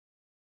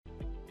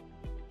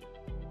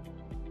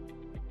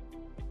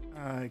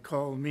I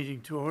call the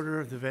meeting to order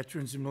of the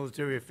Veterans and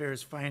Military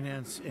Affairs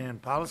Finance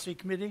and Policy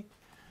Committee.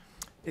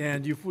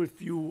 And if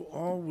you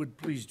all would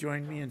please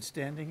join me in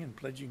standing and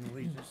pledging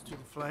allegiance to the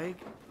flag.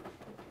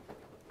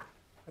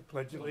 I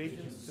pledge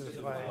allegiance to the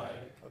flag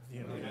of the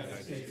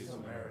United States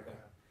of America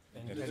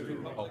and to the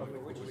republic for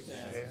which it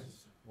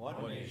stands,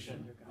 one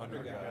nation, under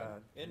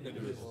God,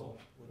 indivisible,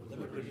 with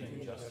liberty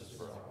and justice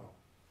for all.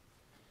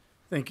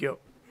 Thank you.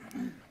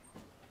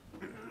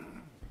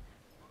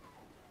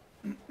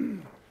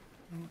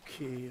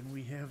 Okay, and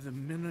we have the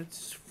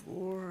minutes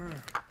for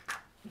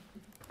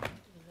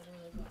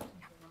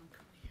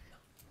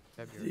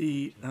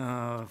the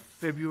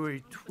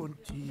February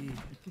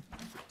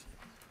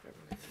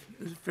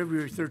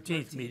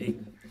 13th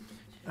meeting.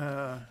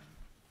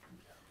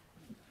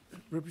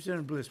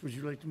 Representative Bliss, would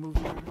you like to move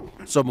on?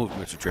 So moved,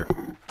 Mr. Chair.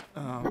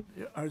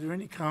 Are there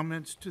any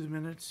comments to the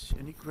minutes,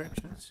 any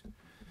corrections?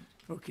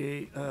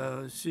 Okay,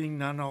 seeing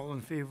none, all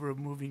in favor of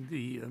moving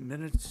the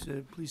minutes,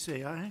 please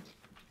say aye.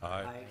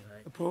 Aye.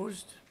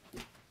 Opposed?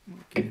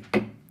 Okay,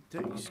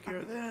 takes care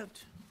of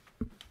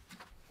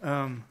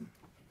that.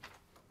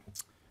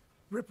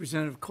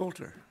 Representative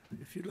Coulter,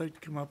 if you'd like to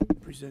come up and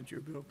present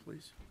your bill,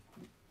 please.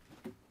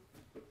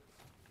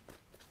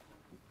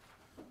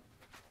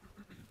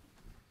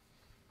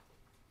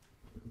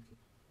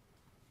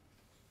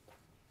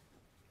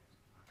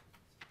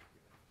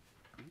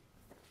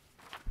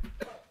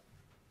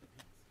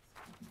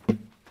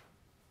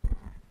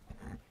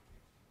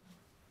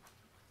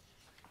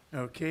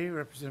 Okay,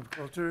 Representative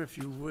Coulter, if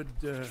you would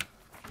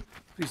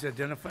please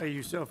identify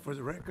yourself for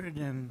the record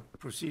and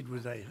proceed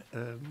with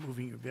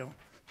moving your bill.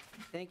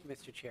 Thank you,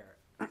 Mr. Chair.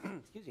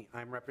 Excuse me.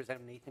 I'm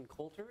Representative Nathan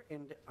Coulter,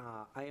 and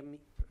I am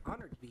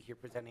honored to be here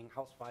presenting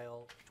House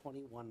File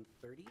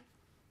 2130.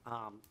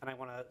 And I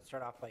want to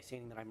start off by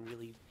saying that I'm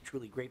really,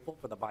 truly grateful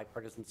for the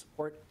bipartisan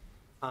support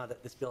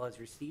that this bill has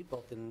received,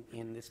 both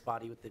in this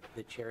body with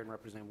the chair and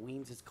Representative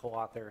Weems as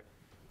co-author,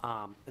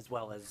 as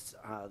well as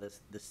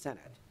the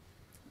Senate.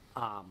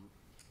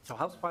 So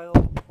House File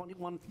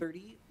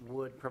 2130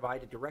 would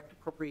provide a direct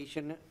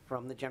appropriation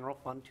from the general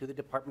fund to the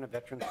Department of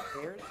Veterans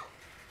Affairs,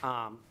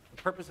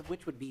 the purpose of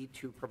which would be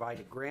to provide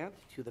a grant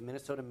to the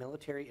Minnesota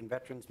Military and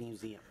Veterans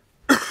Museum.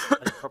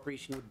 The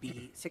appropriation would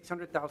be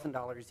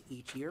 $600,000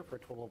 each year for a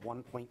total of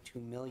 $1.2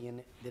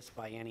 million this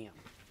biennium.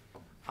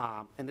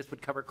 And this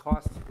would cover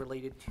costs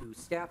related to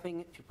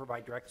staffing to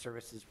provide direct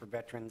services for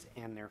veterans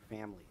and their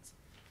families.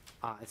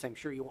 As I'm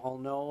sure you all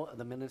know,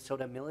 the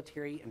Minnesota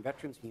Military and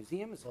Veterans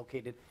Museum is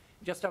located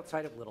just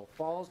outside of Little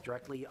Falls,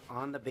 directly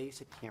on the base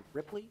at Camp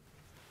Ripley.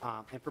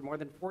 And for more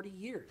than 40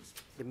 years,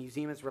 the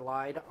museum has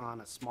relied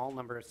on a small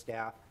number of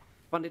staff,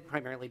 funded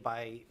primarily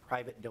by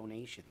private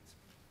donations.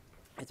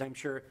 As I'm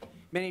sure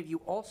many of you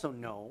also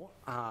know,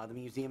 the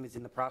museum is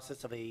in the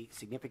process of a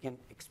significant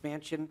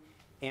expansion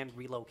and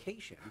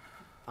relocation.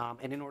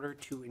 And in order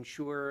to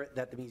ensure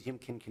that the museum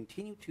can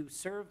continue to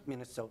serve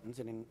Minnesotans,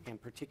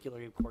 and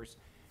particularly, of course,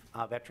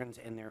 veterans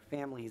and their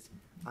families,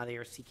 they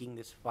are seeking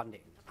this funding.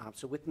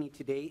 So with me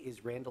today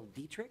is Randall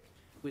Dietrich,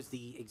 who is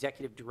the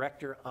executive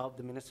director of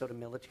the Minnesota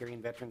Military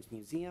and Veterans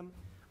Museum,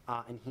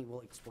 and he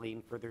will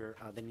explain further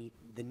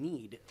the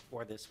need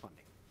for this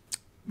funding.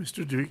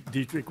 Mr.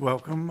 Dietrich,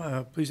 welcome.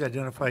 Please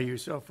identify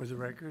yourself for the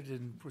record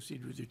and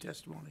proceed with your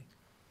testimony.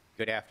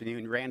 Good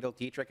afternoon. Randall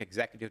Dietrich,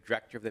 executive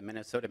director of the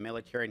Minnesota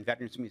Military and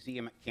Veterans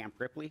Museum at Camp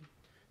Ripley.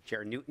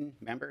 Chair Newton,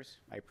 members,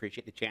 I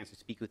appreciate the chance to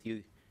speak with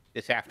you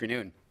this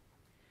afternoon.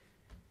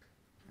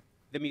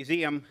 The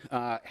museum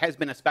has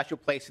been a special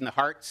place in the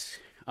hearts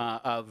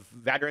of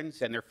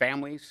veterans and their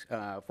families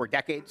for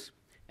decades,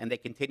 and they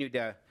continue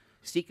to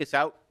seek us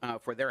out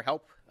for their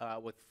help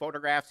with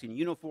photographs and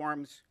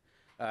uniforms,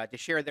 to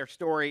share their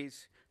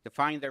stories, to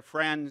find their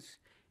friends,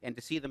 and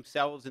to see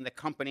themselves in the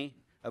company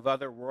of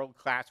other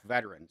world-class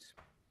veterans.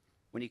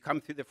 When you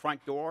come through the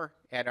front door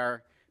at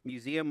our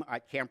museum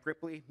at Camp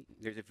Ripley,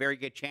 there's a very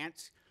good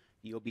chance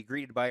you'll be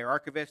greeted by our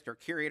archivist or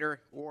curator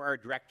or our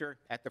director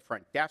at the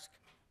front desk.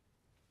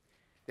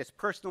 This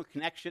personal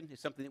connection is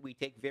something that we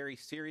take very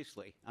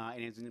seriously,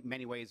 and is in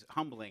many ways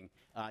humbling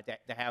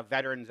to have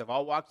veterans of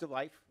all walks of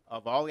life,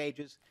 of all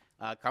ages,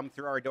 come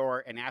through our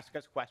door and ask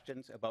us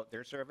questions about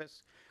their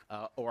service,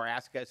 or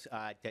ask us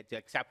to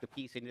accept a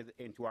piece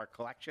into our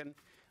collection.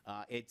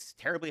 It's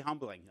terribly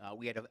humbling.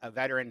 We had a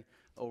veteran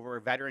over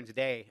Veterans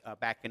Day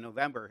back in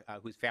November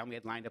whose family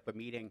had lined up a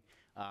meeting.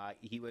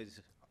 He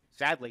was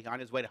sadly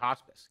on his way to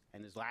hospice,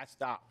 and his last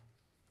stop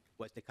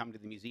was to come to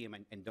the museum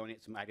and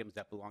donate some items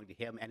that belonged to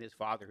him and his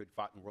father who'd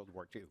fought in World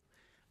War II.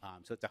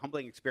 So it's a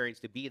humbling experience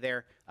to be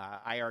there.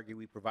 I argue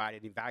we provide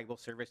an invaluable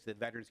service to the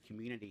veterans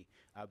community,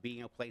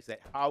 being a place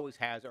that always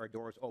has our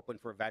doors open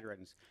for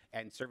veterans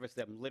and service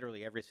them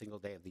literally every single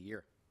day of the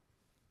year.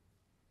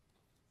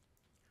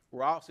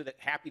 We're also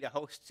happy to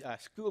host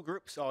school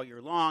groups all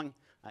year long.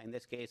 In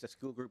this case, a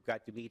school group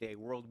got to meet a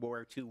World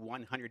War II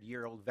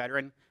 100-year-old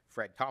veteran,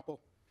 Fred Toppel,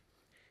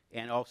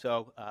 and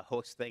also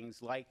host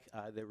things like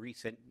the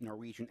recent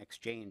Norwegian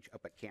exchange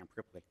up at Camp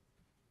Ripley.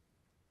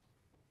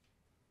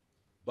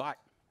 But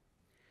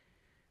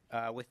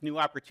With new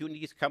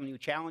opportunities come new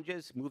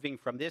challenges, moving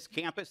from this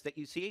campus that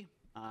you see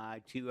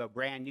to a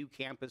brand new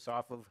campus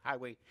off of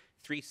Highway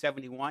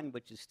 371,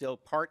 which is still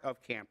part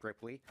of Camp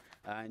Ripley.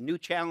 New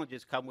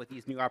challenges come with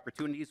these new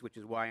opportunities, which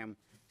is why I'm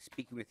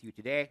speaking with you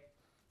today.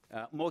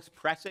 Most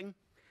pressing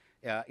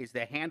is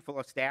the handful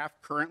of staff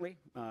currently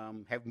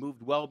have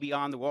moved well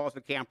beyond the walls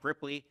of Camp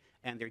Ripley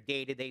and their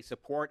day-to-day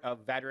support of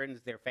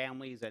veterans, their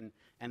families,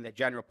 and the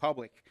general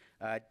public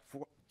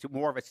to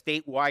more of a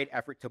statewide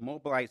effort to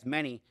mobilize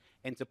many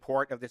in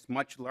support of this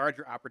much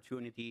larger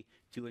opportunity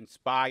to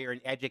inspire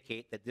and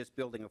educate that this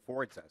building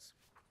affords us.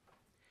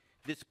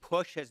 This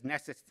push has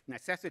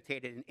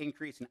necessitated an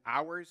increase in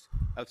hours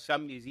of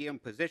some museum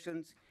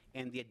positions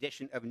and the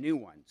addition of new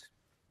ones.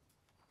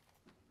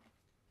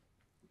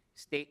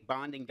 State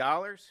bonding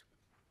dollars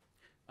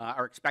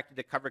are expected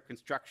to cover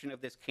construction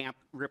of this Camp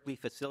Ripley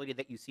facility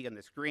that you see on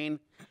the screen,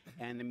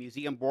 and the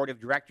Museum Board of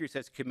Directors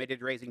has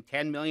committed raising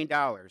 $10 million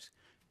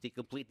to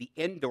complete the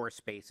indoor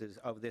spaces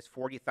of this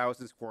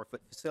 40,000 square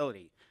foot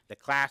facility, the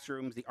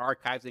classrooms, the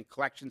archives and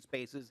collection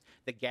spaces,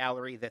 the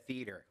gallery, the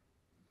theater.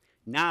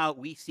 Now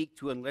we seek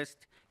to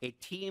enlist a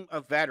team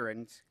of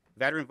veteran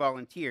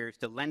volunteers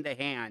to lend a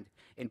hand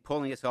in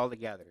pulling this all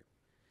together.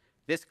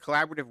 This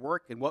collaborative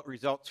work and what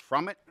results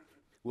from it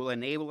will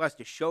enable us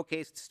to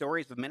showcase the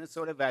stories of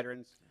Minnesota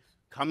veterans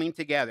coming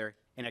together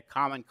in a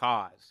common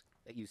cause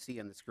that you see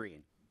on the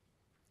screen.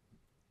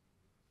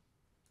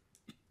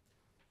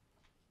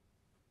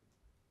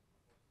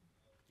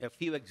 A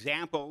few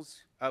examples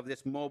of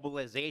this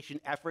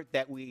mobilization effort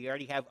that we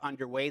already have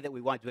underway that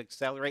we want to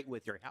accelerate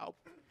with your help.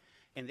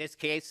 In this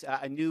case,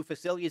 a new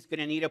facility is going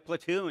to need a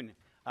platoon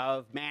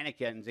of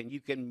mannequins, and you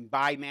can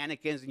buy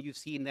mannequins, and you've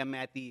seen them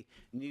at the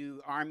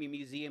new Army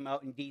Museum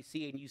out in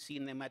D.C., and you've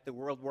seen them at the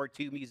World War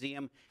II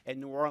Museum in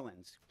New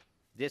Orleans.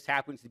 This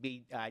happens to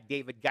be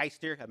David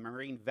Geister, a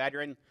Marine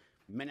veteran,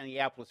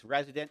 Minneapolis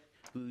resident,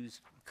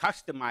 who's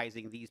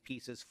customizing these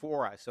pieces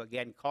for us. So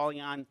again, calling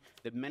on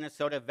the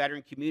Minnesota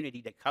veteran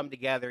community to come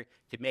together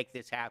to make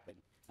this happen.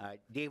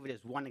 David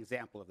is one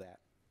example of that.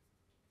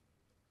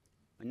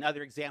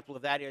 Another example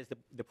of that is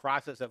the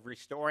process of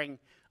restoring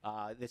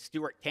the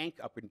Stewart tank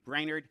up in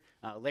Brainerd.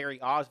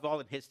 Larry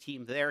Oswald and his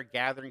team there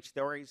gathering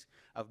stories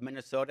of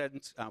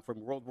Minnesotans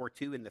from World War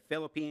II in the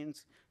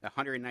Philippines, the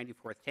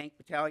 194th Tank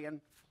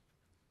Battalion.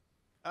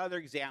 Other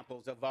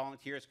examples of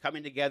volunteers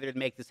coming together to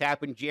make this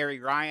happen. Jerry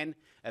Ryan,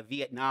 a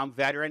Vietnam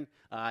veteran,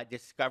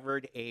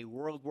 discovered a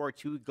World War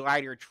II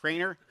glider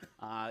trainer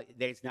that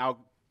is now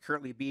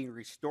currently being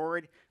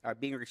restored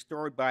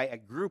by a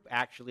group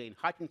actually in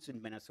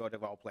Hutchinson, Minnesota,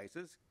 of all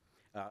places.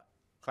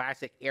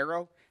 Classic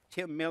Arrow,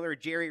 Tim Miller,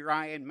 Jerry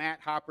Ryan, Matt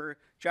Hopper,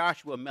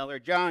 Joshua Miller,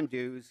 John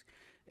Dews,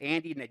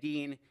 Andy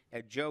Nadine,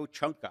 and Joe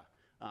Chunka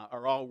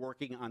are all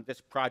working on this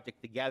project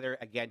together.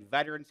 Again,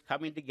 veterans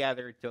coming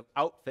together to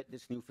outfit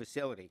this new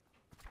facility.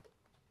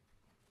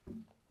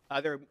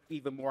 Other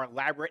even more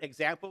elaborate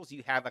examples,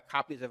 you have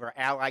copies of our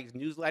Allies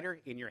newsletter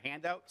in your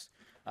handouts.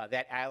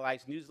 That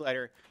Allies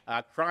newsletter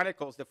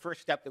chronicles the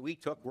first step that we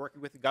took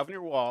working with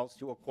Governor Walz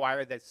to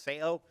acquire the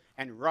sail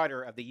and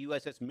rudder of the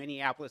USS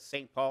Minneapolis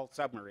St. Paul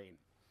submarine.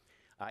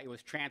 It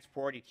was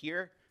transported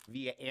here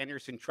via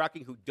Anderson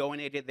Trucking, who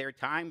donated their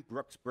time.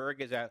 Brooks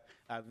Berg is a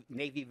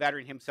Navy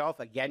veteran himself,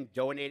 again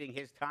donating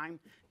his time,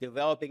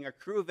 developing a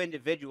crew of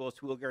individuals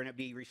who are going to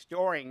be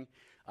restoring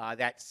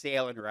that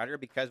sail and rudder,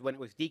 because when it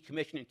was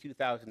decommissioned in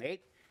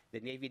 2008, the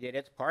Navy did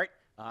its part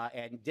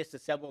and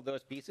disassembled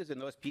those pieces,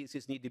 and those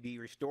pieces need to be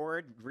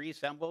restored,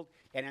 reassembled,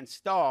 and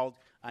installed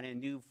on a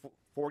new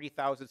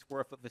 40,000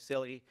 square foot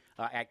facility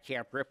at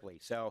Camp Ripley.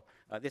 So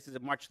this is a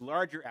much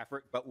larger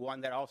effort, but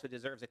one that also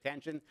deserves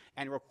attention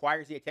and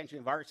requires the attention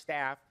of our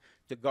staff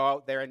to go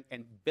out there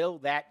and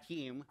build that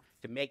team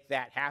to make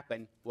that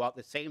happen, while at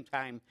the same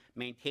time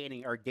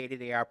maintaining our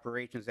day-to-day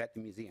operations at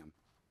the museum.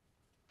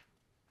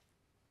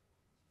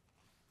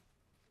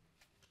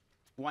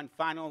 One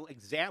final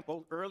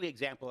example, early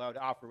example I would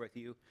offer with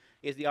you,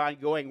 is the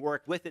ongoing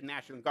work with the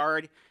National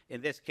Guard.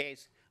 In this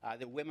case,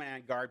 the Women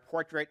on Guard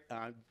portrait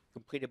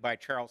completed by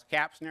Charles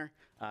Kapsner.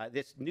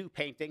 This new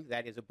painting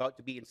that is about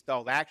to be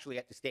installed actually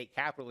at the state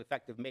capitol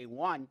effective May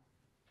 1,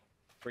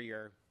 for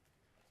your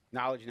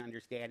knowledge and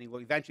understanding,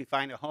 will eventually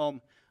find a home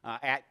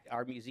at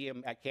our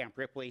museum at Camp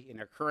Ripley in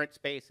our current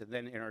space, and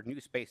then in our new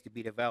space to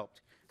be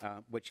developed,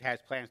 which has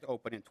plans to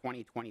open in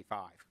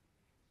 2025.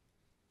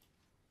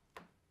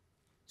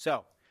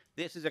 So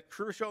this is a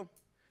crucial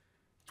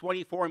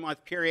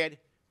 24-month period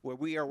where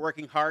we are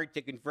working hard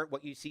to convert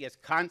what you see as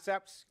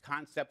concepts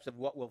of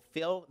what will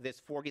fill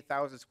this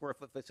 40,000 square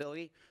foot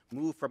facility,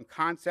 move from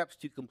concepts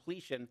to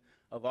completion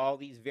of all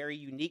these very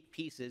unique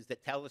pieces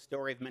that tell the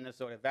story of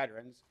Minnesota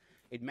veterans,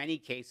 in many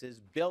cases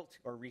built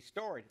or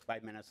restored by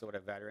Minnesota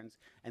veterans,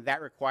 and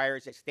that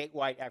requires a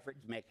statewide effort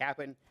to make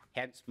happen,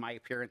 hence my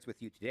appearance with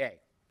you today.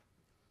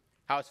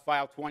 House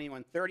File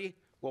 2130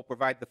 will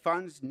provide the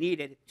funds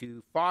needed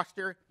to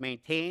foster,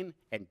 maintain,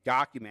 and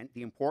document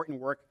the important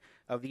work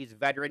of these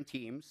veteran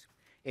teams.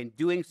 In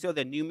doing so,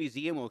 the new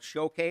museum will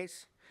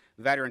showcase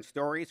veteran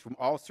stories from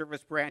all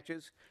service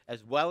branches,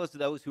 as well as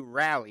those who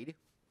rallied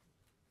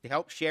to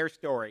help share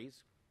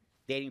stories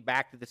dating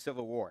back to the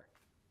Civil War.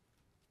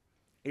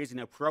 It is an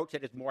approach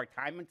that is more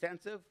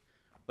time-intensive,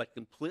 but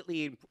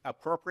completely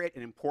appropriate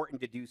and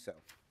important to do so.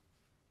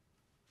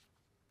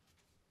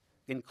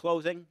 In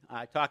closing,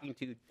 talking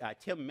to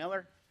Tim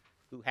Miller,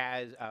 who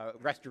has a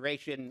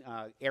restoration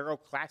Aero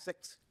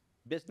Classics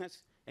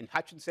business, and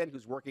Hutchinson,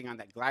 who's working on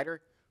that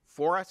glider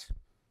for us.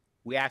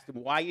 We asked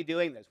him, why are you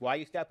doing this? Why are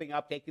you stepping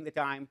up, taking the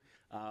time,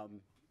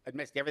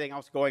 amidst everything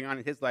else going on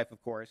in his life,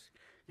 of course?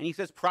 And he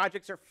says,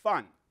 projects are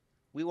fun.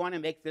 We want to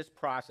make this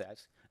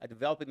process of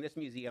developing this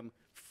museum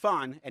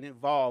fun and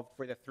involved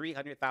for the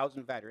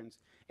 300,000 veterans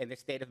in the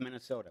state of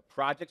Minnesota.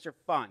 Projects are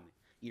fun.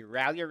 You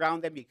rally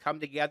around them, you come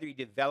together, you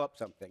develop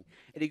something.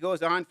 And he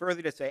goes on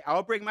further to say,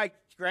 I'll bring my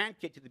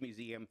grandkid to the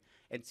museum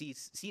and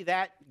see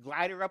that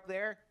glider up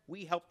there?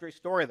 We helped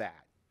restore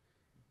that.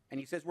 And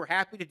he says, we're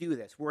happy to do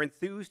this. We're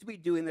enthused to be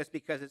doing this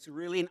because it's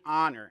really an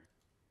honor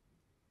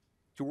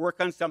to work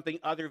on something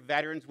other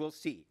veterans will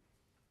see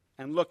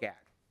and look at.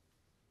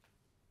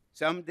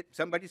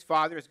 Somebody's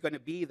father is going to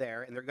be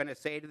there, and they're going to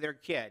say to their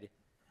kid,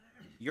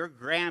 your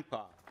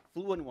grandpa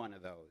flew in one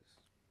of those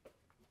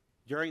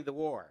during the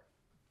war.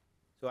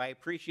 So I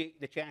appreciate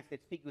the chance to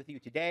speak with you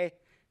today,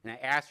 and I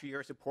ask for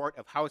your support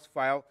of House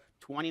File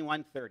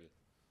 2130.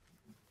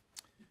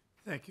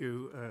 Thank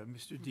you,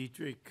 Mr.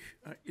 Dietrich.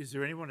 Is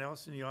there anyone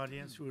else in the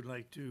audience who would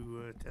like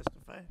to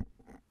testify?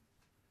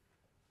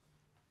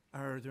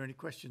 Are there any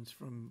questions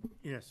from,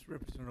 yes,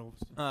 Representative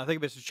Olson? Thank you,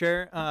 Mr.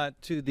 Chair.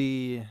 To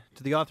the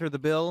author of the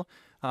bill,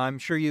 I'm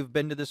sure you've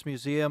been to this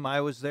museum.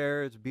 I was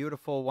there. It's a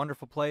beautiful,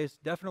 wonderful place.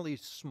 Definitely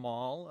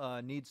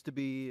small, needs to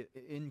be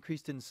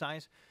increased in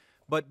size.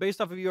 But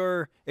based off of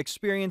your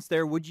experience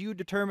there, would you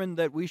determine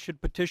that we should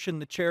petition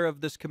the chair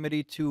of this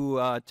committee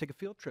to take a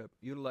field trip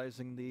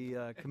utilizing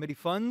the committee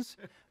funds?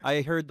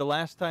 I heard the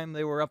last time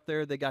they were up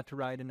there, they got to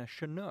ride in a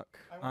Chinook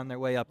on their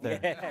way up there.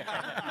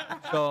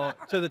 So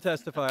to the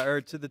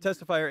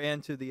testifier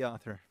and to the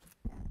author.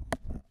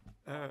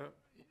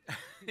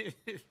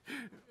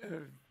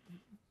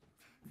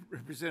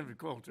 Representative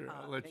Coulter,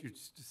 I'll let thank you you.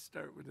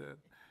 start with that.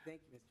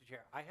 Thank you, Mr. Chair.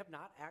 I have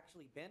not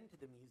actually been to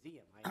the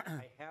museum.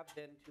 I have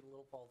been to the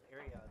Little Falls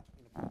area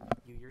a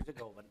few years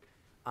ago,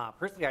 but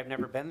personally, I've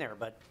never been there.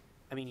 But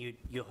I mean,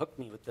 you hooked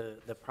me with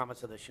the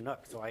promise of the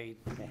Chinook, so I'm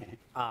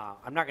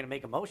not going to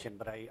make a motion,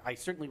 but I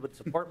certainly would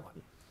support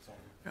one.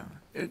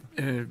 So.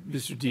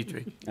 Mr.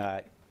 Dietrich.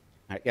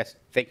 Yes,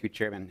 thank you,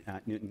 Chairman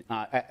Newton.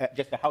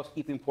 Just a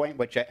housekeeping point,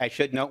 which I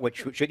should note,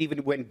 which should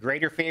even win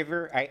greater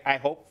favor, I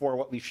hope, for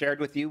what we shared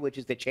with you, which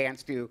is the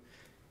chance to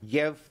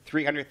give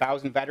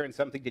 300,000 veterans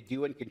something to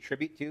do and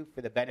contribute to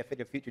for the benefit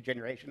of future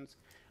generations.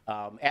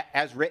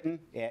 As written,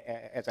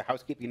 as a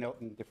housekeeping note,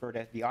 and defer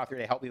to the author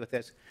to help me with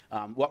this,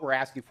 what we're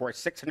asking for is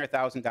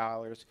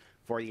 $600,000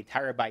 for the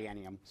entire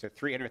biennium, so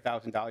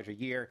 $300,000 a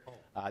year.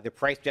 The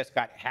price just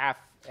got half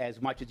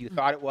as much as you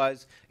thought it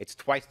was. It's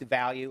twice the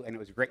value, and it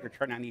was a great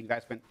return on the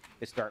investment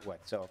to start with.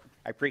 So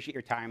I appreciate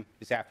your time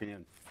this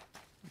afternoon.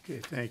 Okay,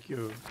 thank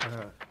you.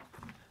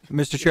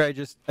 Mr. Chair, I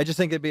just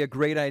think it'd be a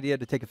great idea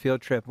to take a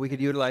field trip. We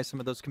could utilize some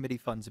of those committee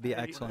funds. It'd be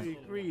excellent. I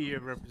agree,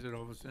 Representative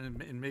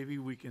Olson, and maybe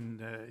we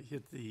can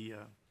hit the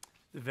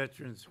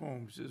veterans'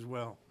 homes as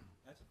well.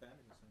 That's a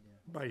fabulous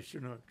idea. By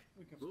Chinook.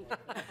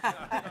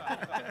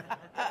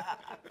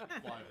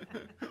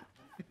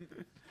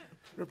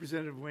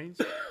 Representative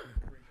Waynes?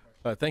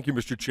 Thank you,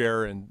 Mr.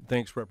 Chair, and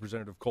thanks,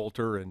 Representative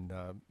Coulter and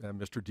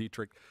Mr.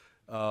 Dietrich.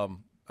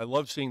 I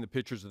love seeing the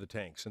pictures of the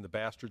tanks and the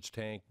Bastards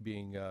tank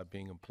being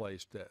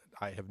emplaced.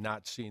 I have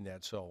not seen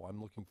that, so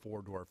I'm looking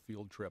forward to our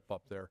field trip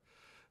up there.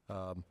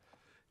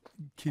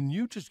 Can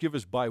you just give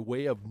us, by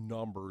way of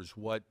numbers,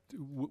 what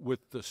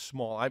with the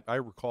small? I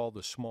recall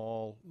the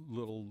small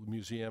little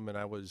museum, and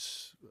I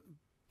was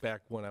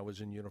back when I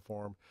was in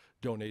uniform,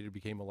 donated,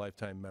 became a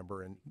lifetime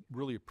member, and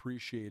really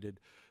appreciated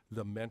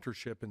the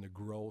mentorship and the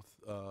growth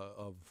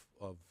of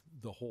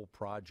the whole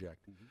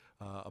project.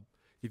 Mm-hmm.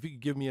 If you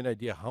could give me an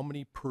idea, how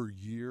many per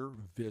year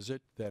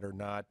visit that are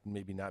not,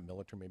 maybe not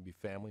military, maybe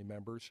family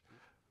members?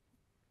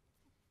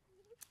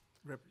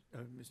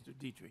 Mr.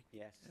 Dietrich.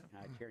 Yes,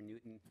 Chair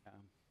Newton,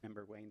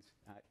 Member Waynes,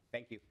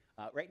 thank you.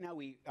 Right now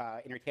we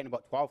entertain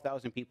about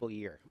 12,000 people a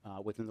year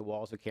within the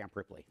walls of Camp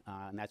Ripley,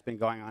 and that's been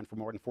going on for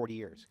more than 40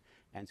 years.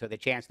 And so the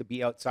chance to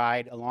be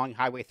outside along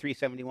Highway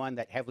 371,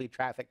 that heavily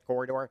trafficked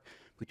corridor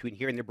between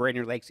here and the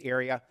Brainerd Lakes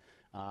area,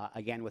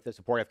 again with the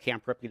support of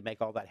Camp Ripley to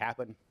make all that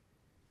happen.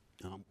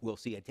 We'll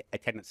see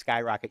attendance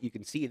skyrocket. You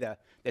can see the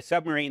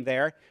submarine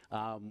there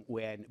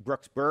when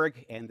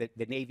Brooksburg and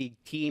the Navy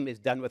team is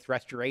done with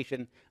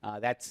restoration.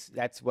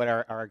 That's what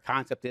our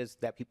concept is,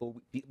 that people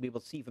be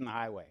able to see from the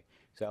highway.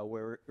 So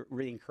we're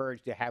really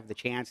encouraged to have the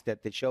chance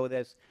to show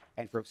this,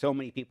 and for so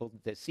many people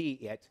to see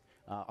it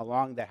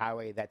along the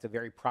highway. That's a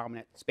very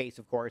prominent space,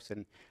 of course,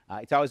 and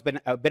it's always been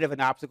a bit of an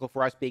obstacle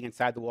for us being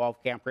inside the wall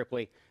of Camp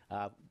Ripley.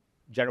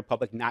 general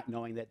public not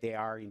knowing that they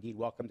are indeed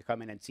welcome to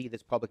come in and see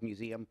this public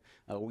museum.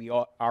 We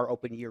are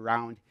open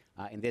year-round.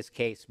 In this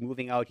case,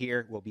 moving out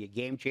here will be a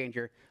game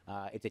changer.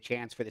 It's a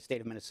chance for the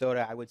state of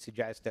Minnesota, I would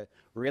suggest, to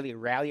really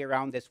rally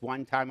around this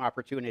one-time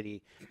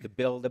opportunity to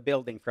build a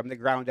building from the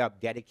ground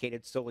up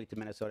dedicated solely to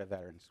Minnesota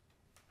veterans.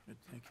 Good,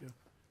 thank you.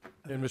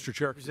 And Mr.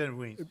 Chair, Representative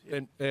Weems.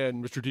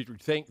 and Mr.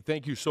 Dietrich,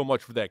 thank you so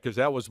much for that, because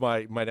that was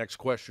my next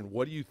question.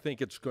 What do you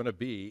think it's going to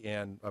be?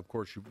 And of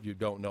course, you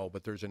don't know,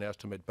 but there's an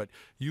estimate. But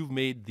you've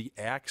made the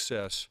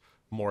access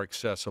more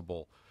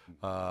accessible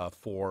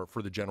for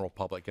the general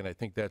public, and I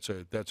think that's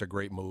a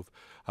great move.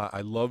 I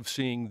love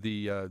seeing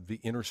the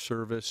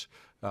inter-service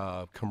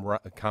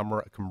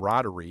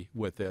camaraderie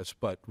with this.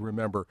 But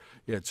remember,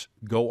 it's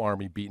go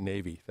Army, beat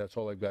Navy. That's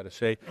all I've got to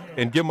say.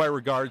 And give my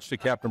regards to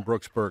Captain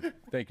Brooksburg.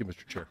 Thank you,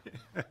 Mr. Chair.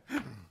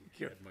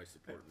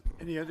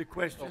 Any other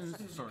questions,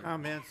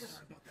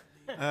 comments?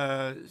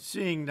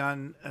 Seeing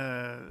none,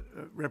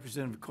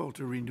 Representative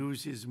Coulter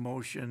renews his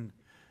motion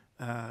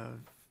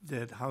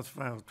that House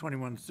File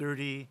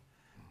 2130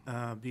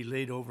 be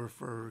laid over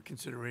for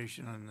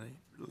consideration on the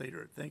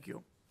later. Thank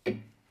you.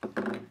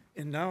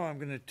 And now I'm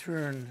going to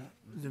turn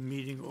the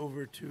meeting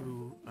over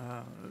to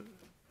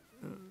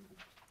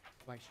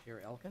Vice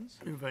Chair Elkins?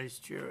 Vice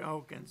Chair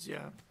Elkins,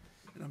 yeah.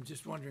 And I'm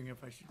just wondering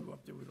if I should go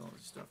up there with all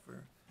this stuff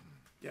or,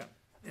 yeah.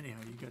 Anyhow,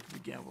 you got the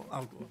gavel.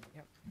 I'll go up.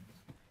 Yep.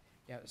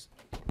 Yes.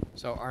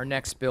 So our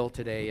next bill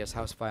today is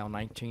House File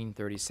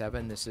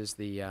 1937. This is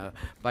the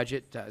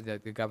budget,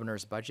 the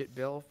governor's budget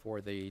bill for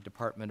the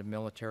Department of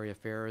Military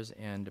Affairs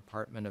and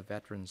Department of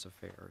Veterans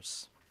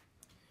Affairs.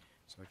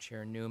 So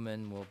Chair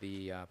Newman will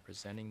be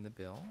presenting the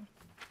bill.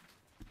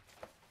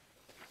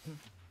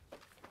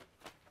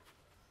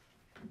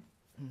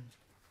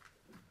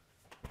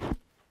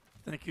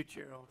 Thank you,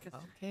 Chair Elkins.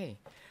 Okay.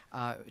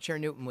 Chair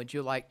Newton, would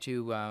you like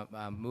to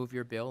move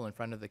your bill in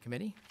front of the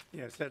committee?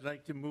 Yes, I'd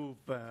like to move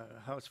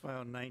House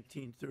File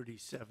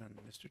 1937,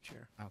 Mr.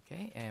 Chair.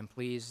 Okay, and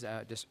please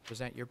just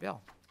present your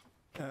bill.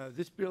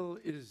 This bill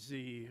is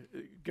the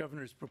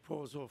governor's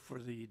proposal for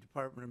the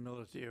Department of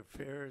Military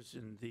Affairs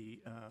and the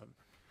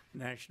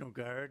National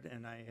Guard,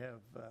 and I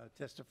have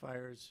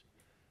testifiers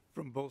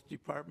from both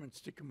departments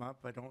to come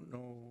up. I don't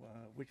know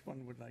which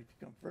one would like to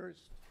come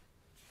first.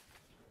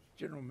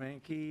 General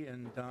Mankey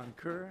and Don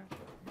Kerr.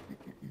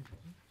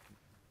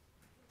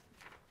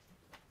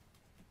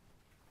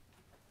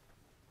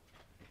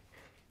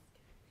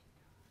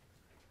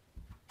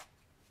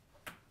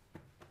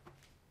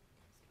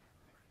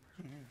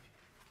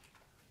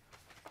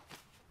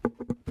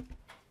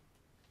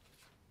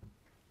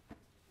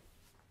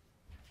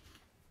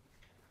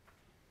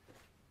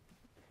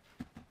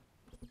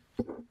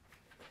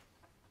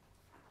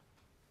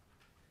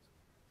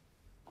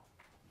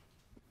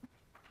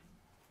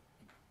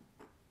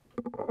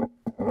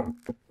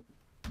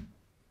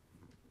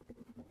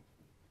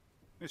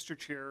 Mr.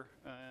 Chair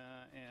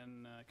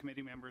and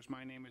committee members,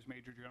 my name is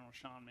Major General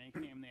Sean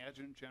Mankey. I'm the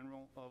Adjutant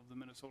General of the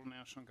Minnesota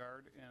National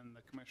Guard and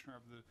the Commissioner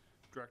of the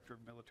Director of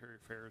Military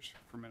Affairs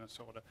for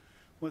Minnesota.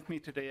 With me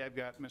today, I've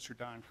got Mr.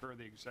 Don Kerr,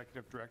 the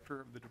Executive Director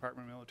of the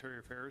Department of Military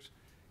Affairs.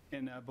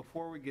 And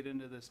before we get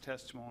into this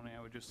testimony,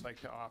 I would just like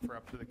to offer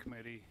up to the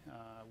committee,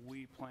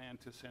 we plan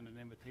to send an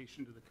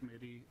invitation to the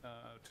committee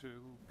to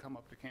come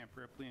up to Camp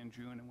Ripley in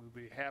June, and we'll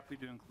be happy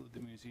to include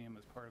the museum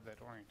as part of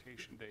that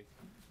orientation day,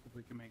 if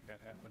we can make that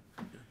happen.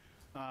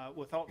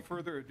 Without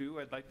further ado,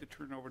 I'd like to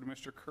turn over to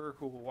Mr. Kerr,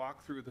 who will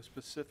walk through the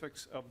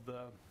specifics of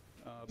the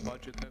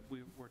budget that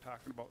we're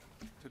talking about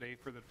today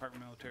for the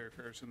Department of Military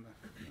Affairs and the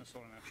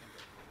Minnesota National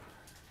Guard.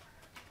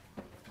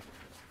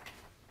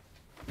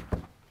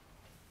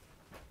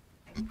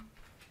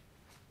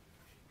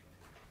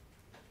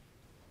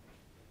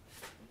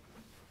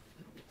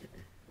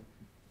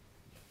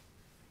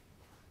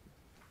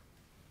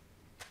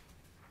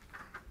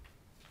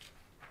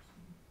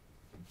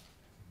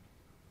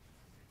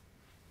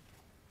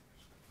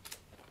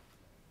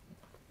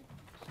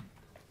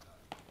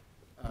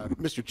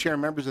 Mr. Chair,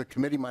 members of the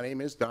committee, my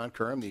name is Don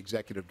Kerr. I'm the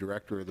Executive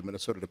Director of the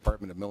Minnesota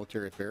Department of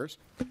Military Affairs.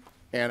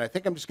 And I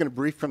think I'm just going to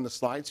brief from the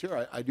slides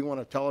here. I do want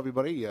to tell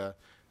everybody,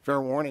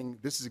 fair warning,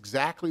 this is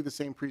exactly the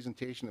same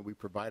presentation that we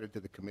provided to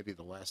the committee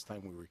the last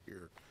time we were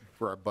here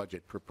for our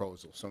budget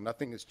proposal. So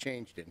nothing has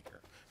changed in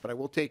here. But I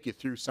will take you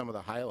through some of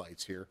the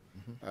highlights here,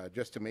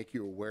 just to make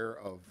you aware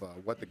of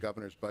what the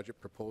governor's budget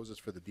proposes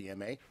for the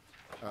DMA.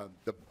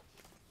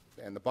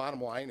 And the bottom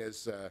line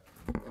is,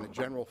 in the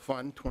general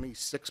fund,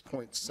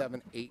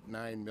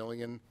 26.789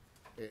 million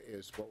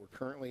is what we're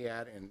currently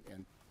at, and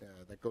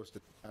that goes to,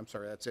 I'm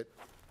sorry, that's it,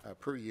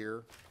 per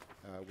year.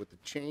 With the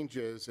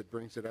changes, it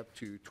brings it up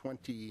to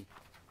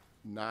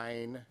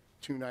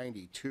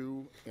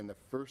 29,292 in the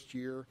first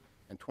year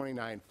and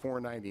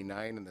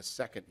 29,499 in the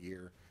second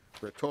year,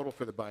 for a total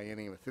for the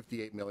biennium of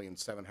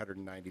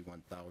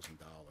 $58,791,000.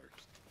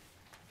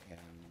 And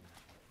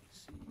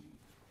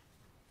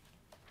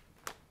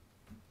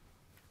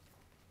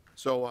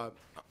so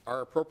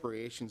our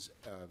appropriations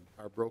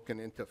are broken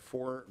into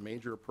four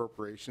major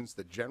appropriations.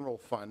 The general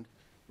fund,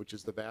 which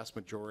is the vast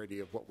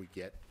majority of what we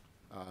get,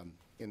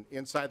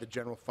 inside the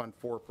general fund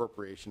for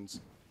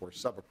appropriations or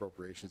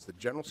sub-appropriations, the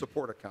general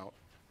support account,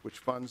 which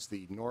funds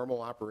the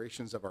normal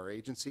operations of our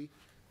agency,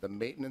 the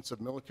maintenance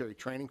of military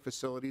training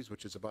facilities,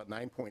 which is about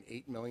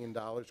 $9.8 million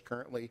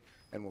currently,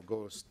 and will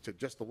go to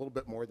just a little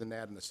bit more than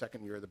that in the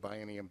second year of the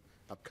biennium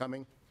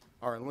upcoming.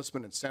 Our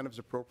enlistment incentives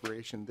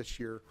appropriation this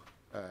year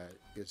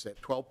is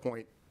at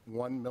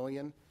 $12.1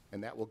 million,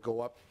 and that will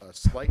go up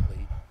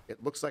slightly.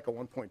 It looks like a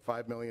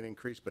 $1.5 million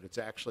increase, but it's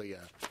actually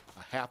a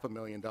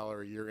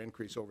 $500,000 a year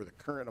increase over the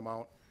current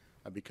amount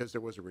because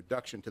there was a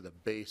reduction to the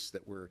base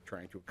that we're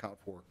trying to account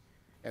for.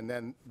 And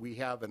then we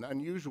have an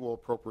unusual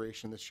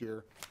appropriation this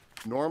year.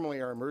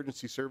 Normally, our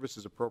emergency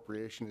services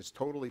appropriation is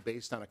totally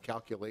based on a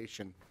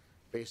calculation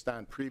based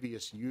on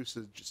previous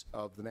usage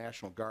of the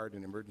National Guard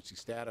and emergency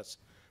status.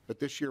 But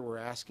this year, we're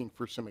asking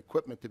for some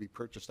equipment to be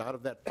purchased out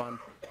of that fund,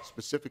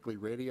 specifically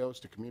radios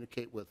to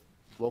communicate with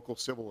local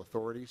civil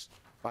authorities,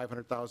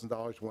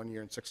 $500,000 one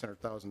year and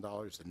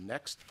 $600,000 the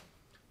next.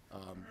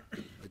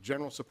 The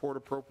general support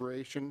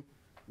appropriation,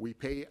 we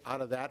pay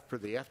out of that for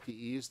the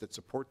FTEs that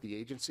support the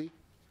agency.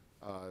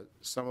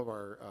 Some of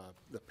our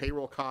the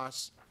payroll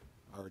costs,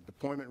 our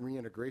deployment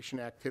reintegration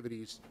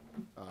activities,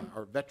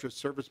 our veteran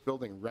service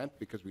building rent,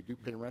 because we do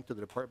pay rent to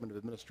the Department of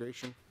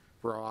Administration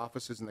for our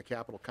offices in the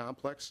Capitol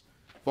Complex,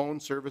 phone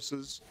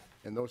services,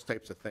 and those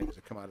types of things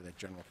that come out of that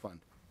general fund.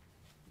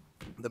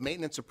 The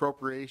maintenance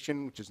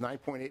appropriation, which is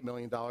 $9.8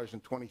 million in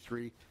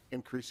 23,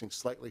 increasing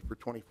slightly for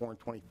 24 and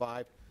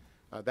 25.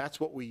 That's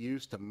what we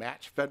use to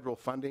match federal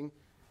funding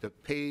to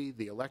pay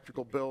the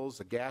electrical bills,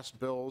 the gas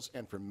bills,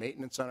 and for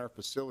maintenance on our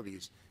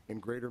facilities in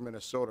greater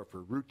Minnesota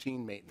for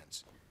routine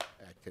maintenance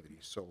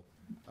activities. So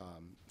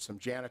some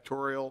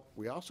janitorial.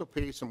 We also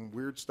pay some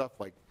weird stuff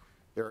like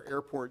there are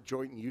airport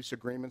joint use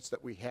agreements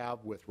that we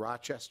have with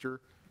Rochester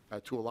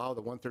to allow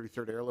the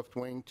 133rd Airlift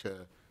Wing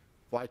to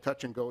fly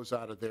touch and goes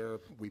out of there.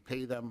 We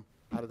pay them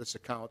out of this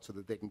account so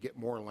that they can get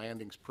more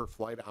landings per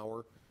flight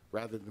hour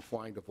rather than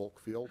flying to Volk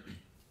Field.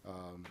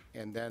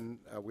 And then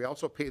we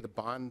also pay the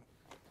bond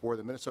for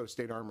the Minnesota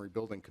State Armory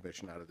Building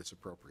Commission out of this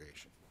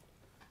appropriation.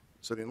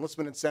 So the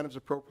enlistment incentives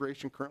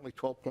appropriation currently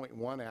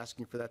 12.1,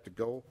 asking for that to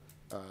go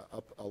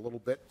up a little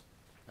bit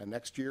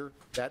next year.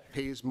 That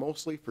pays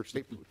mostly for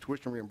state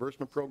tuition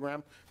reimbursement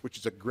program, which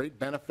is a great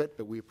benefit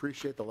that we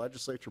appreciate the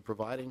legislature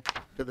providing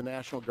to the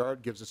National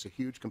Guard, gives us a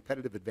huge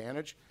competitive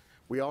advantage.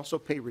 We also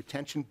pay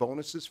retention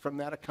bonuses from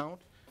that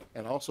account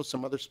and also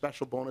some other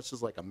special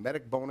bonuses like a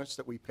medic bonus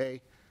that we pay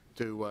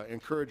to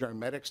encourage our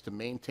medics to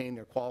maintain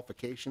their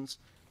qualifications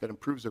that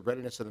improves the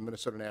readiness of the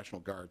Minnesota National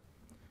Guard.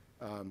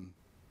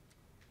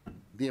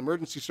 The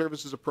emergency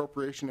services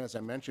appropriation, as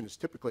I mentioned, is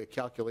typically a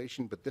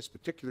calculation, but this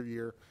particular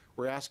year,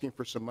 we're asking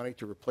for some money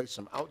to replace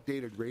some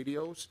outdated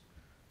radios,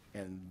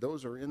 and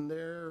those are in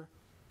there.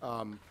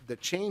 The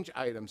change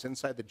items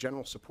inside the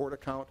general support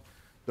account,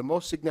 the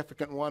most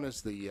significant one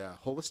is the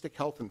Holistic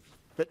Health and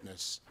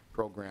Fitness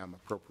Program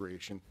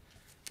appropriation.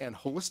 And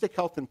Holistic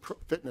Health and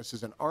Fitness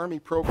is an Army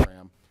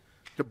program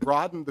to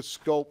broaden the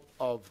scope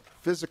of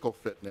physical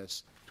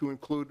fitness to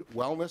include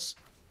wellness,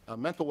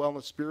 mental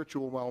wellness,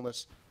 spiritual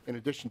wellness, in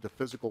addition to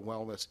physical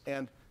wellness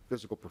and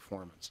physical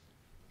performance.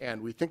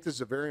 And we think this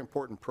is a very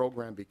important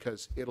program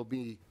because it'll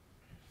be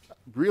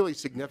really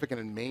significant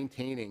in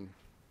maintaining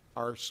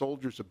our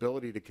soldiers'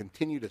 ability to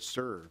continue to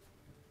serve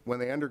when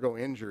they undergo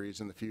injuries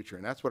in the future.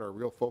 And that's what our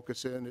real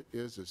focus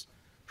is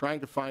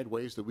trying to find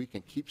ways that we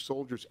can keep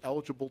soldiers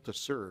eligible to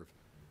serve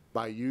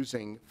by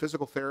using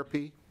physical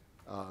therapy,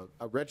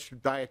 a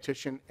registered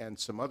dietitian, and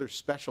some other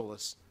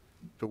specialists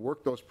to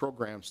work those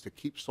programs to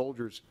keep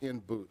soldiers in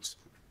boots.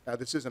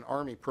 This is an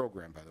Army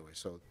program, by the way,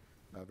 so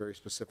very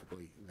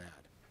specifically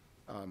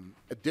that.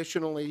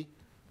 Additionally,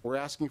 we're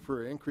asking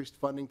for increased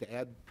funding to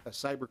add a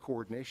cyber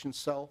coordination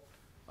cell,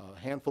 a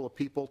handful of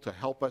people to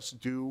help us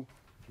do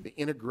the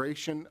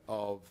integration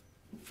of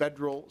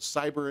federal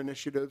cyber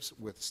initiatives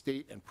with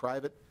state and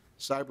private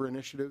cyber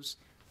initiatives.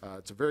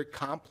 It's a very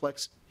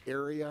complex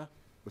area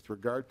with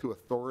regard to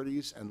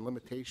authorities and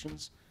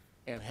limitations,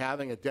 and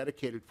having a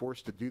dedicated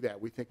force to do that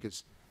we think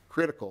is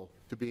critical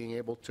to being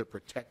able to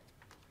protect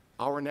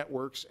our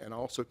networks and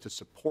also to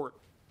support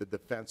the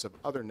defense of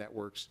other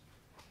networks,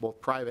 both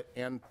private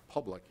and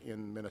public,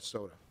 in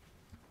Minnesota.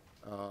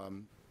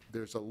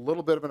 There's a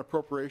little bit of an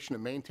appropriation to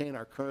maintain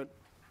our current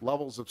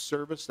levels of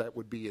service. That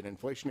would be an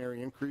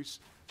inflationary increase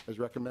as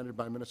recommended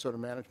by Minnesota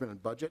Management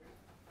and Budget,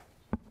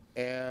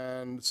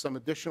 and some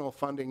additional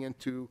funding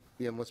into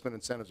the enlistment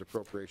incentives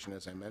appropriation,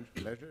 as I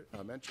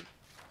mentioned.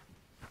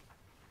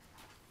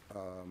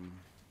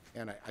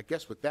 And I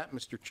guess with that,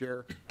 Mr.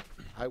 Chair,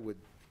 I would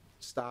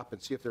stop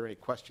and see if there are any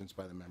questions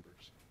by the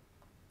members.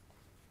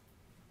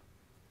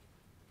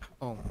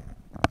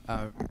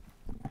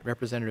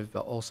 Representative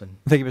Olson.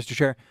 Thank you, Mr.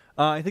 Chair.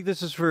 I think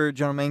this is for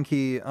General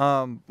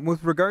Menke.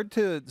 With regard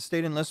to the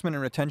state enlistment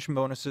and retention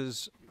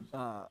bonuses,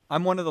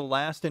 I'm one of the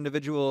last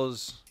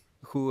individuals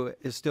who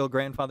is still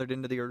grandfathered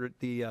into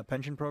the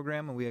pension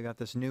program, and we got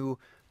this new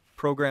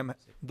program.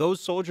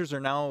 Those soldiers are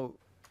now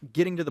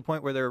getting to the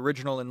point where their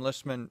original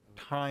enlistment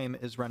time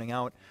is running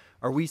out.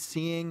 Are we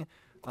seeing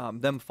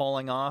them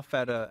falling off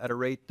at a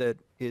rate that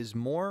is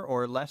more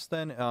or less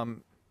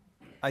than.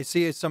 I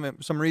see some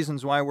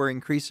reasons why we're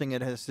increasing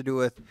it has to do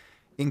with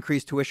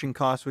increased tuition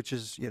costs, which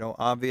is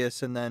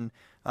obvious, and then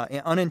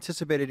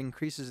unanticipated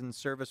increases in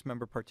service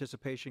member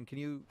participation. Can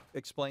you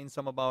explain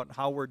some about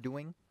how we're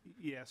doing?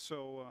 Yeah,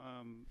 so,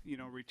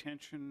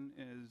 retention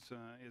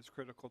is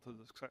critical to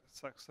the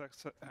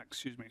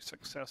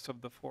success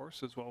of the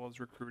force as well as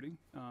recruiting.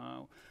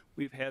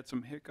 We've had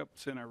some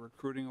hiccups in our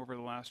recruiting over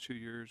the last 2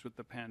 years with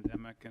the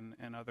pandemic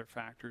and other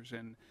factors,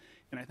 and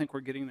I think we're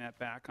getting that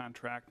back on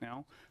track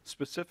now.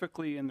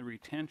 Specifically in the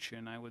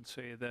retention, I would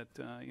say that,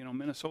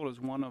 Minnesota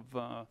is one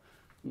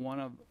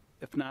of,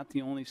 if not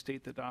the only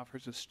state that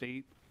offers a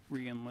state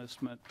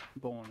re-enlistment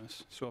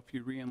bonus. So if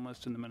you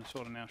re-enlist in the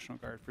Minnesota National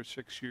Guard for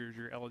 6 years,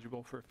 you're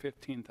eligible for a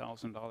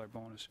 $15,000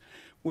 bonus,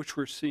 which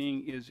we're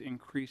seeing is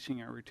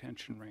increasing our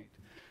retention rate,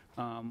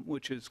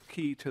 which is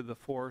key to the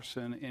force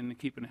and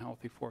keeping a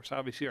healthy force.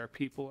 Obviously, our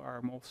people are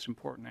our most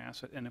important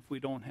asset, and if we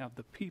don't have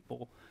the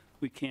people,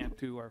 we can't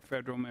do our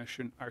federal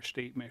mission, our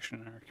state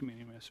mission, and our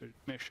community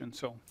mission.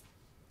 So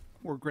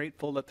we're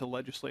grateful that the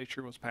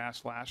legislature was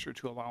passed last year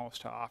to allow us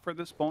to offer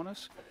this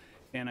bonus,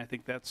 and I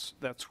think that's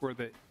where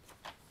the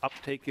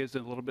uptake is a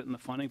little bit in the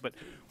funding, but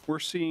we're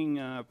seeing,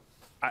 I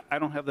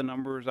don't have the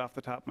numbers off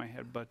the top of my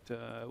head, but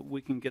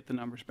we can get the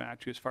numbers back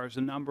to you as far as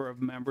the number of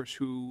members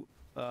who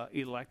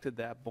elected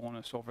that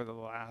bonus over the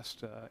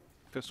last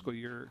fiscal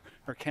year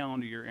or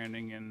calendar year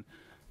ending in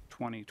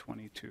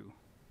 2022.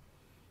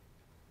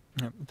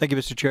 Thank you,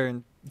 Mr. Chair,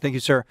 and thank you,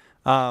 sir.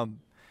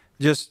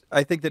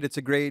 I think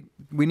that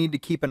we need to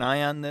keep an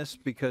eye on this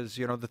because,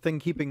 the thing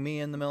keeping me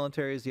in the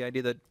military is the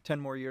idea that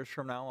 10 more years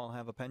from now I'll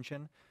have a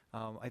pension.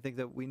 I think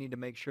that we need to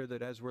make sure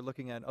that as we're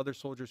looking at other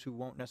soldiers who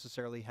won't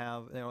necessarily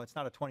have, it's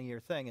not a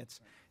 20-year thing.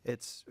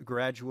 It's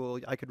gradual.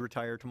 I could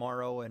retire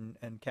tomorrow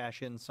and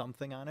cash in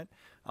something on it.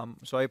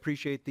 So I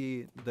appreciate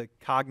the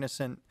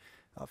cognizant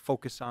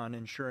focus on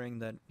ensuring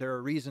that there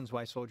are reasons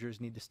why soldiers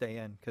need to stay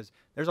in, because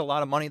there's a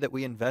lot of money that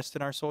we invest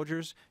in our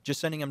soldiers.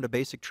 Just sending them to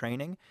basic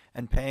training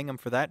and paying them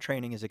for that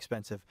training is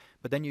expensive.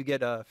 But then you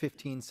get a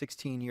 15,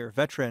 16-year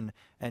veteran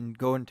and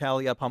go and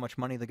tally up how much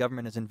money the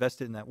government has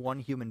invested in that one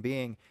human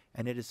being,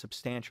 and it is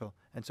substantial.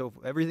 And so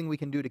everything we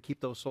can do to keep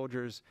those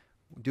soldiers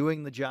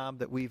doing the job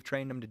that we've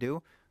trained them to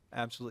do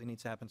absolutely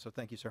needs to happen. So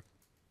thank you, sir.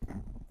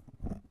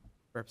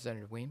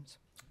 Representative Weems.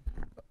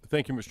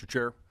 Thank you, Mr.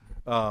 Chair.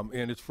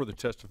 And it's for the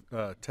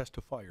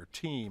testifier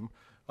team.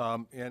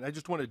 And I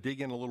just want to dig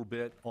in a little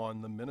bit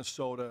on the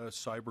Minnesota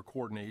Cyber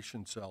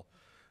Coordination Cell.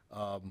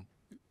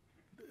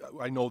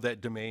 I know that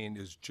domain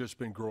has just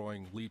been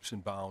growing leaps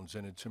and bounds,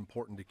 and it's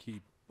important to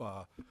keep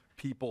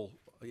people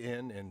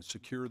in and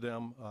secure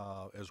them,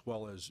 as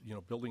well as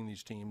building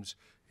these teams.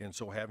 And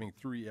so having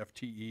 3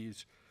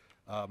 FTEs.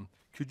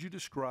 Could you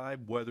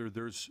describe whether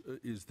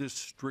is this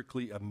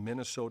strictly a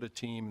Minnesota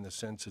team in the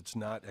sense it's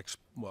not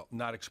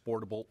not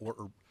exportable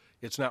or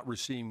it's not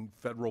receiving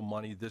federal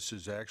money? This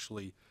is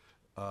actually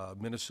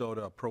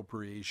Minnesota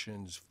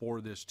appropriations for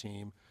this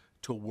team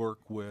to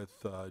work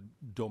with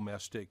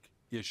domestic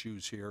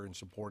issues here and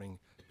supporting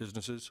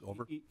businesses.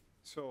 Over.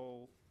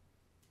 So,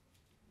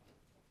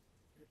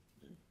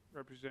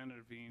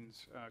 Representative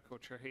Veens,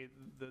 Co-Chair, hey,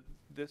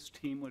 this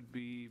team would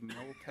be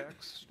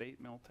Miltex,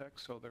 state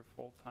Miltex, so they're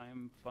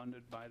full-time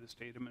funded by the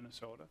state of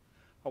Minnesota.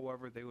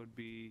 However, they would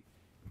be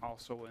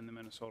also in the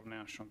Minnesota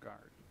National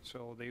Guard.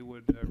 So they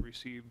would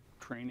receive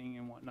training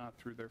and whatnot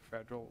through their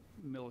federal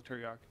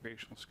military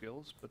occupational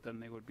skills, but then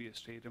they would be a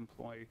state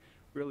employee,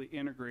 really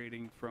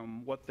integrating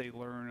from what they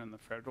learn in the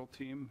federal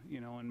team.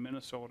 And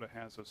Minnesota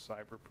has a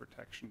cyber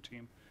protection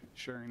team,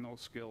 sharing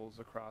those skills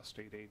across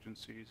state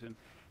agencies.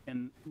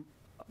 And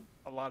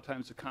a lot of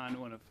times the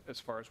conduit of, as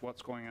far as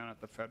what's going on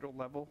at the federal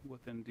level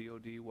within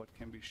DOD, what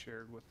can be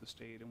shared with the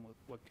state and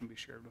what can be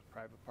shared with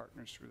private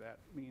partners through that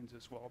means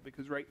as well.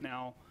 Because right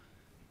now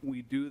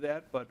we do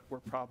that, but we're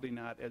probably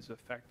not as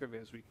effective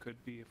as we could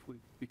be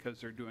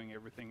because they're doing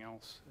everything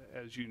else.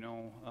 As you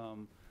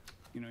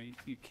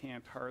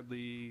can't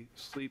hardly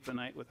sleep a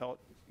night without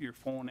your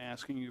phone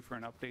asking you for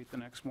an update the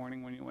next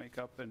morning when you wake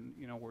up, and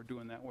we're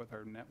doing that with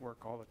our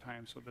network all the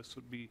time. So this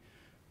would be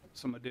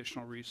some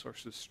additional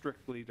resources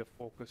strictly to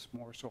focus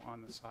more so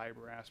on the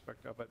cyber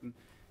aspect of it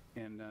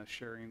and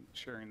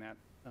sharing that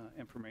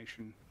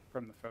information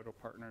from the federal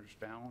partners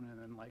down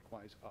and then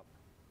likewise up.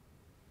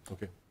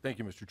 Okay. Thank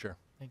you, Mr. Chair.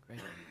 Okay, great.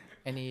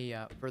 Any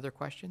further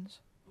questions?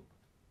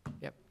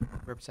 Yep,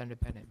 Representative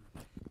Bennett.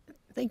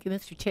 Thank you,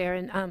 Mr. Chair.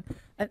 And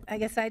I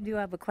guess I do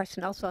have a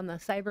question also on the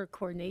cyber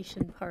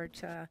coordination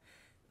part,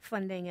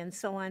 funding and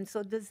so on.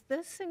 So does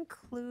this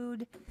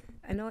include,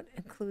 I know it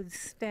includes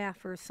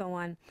staff or so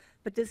on,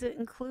 but does it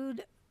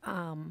include,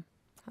 how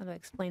do I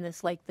explain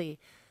this, like the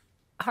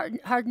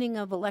hardening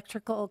of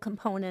electrical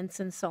components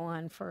and so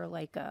on for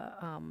like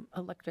a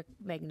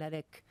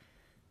electromagnetic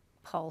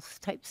pulse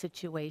type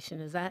situation?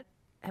 Does that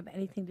have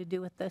anything to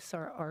do with this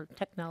or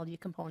technology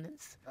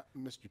components?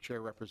 Mr.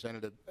 Chair,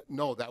 Representative,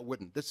 no, that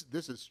wouldn't. This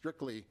is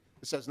strictly,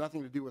 this has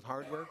nothing to do with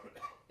hardware.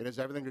 It has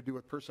everything to do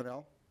with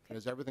personnel. It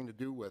has everything to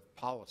do with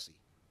policy.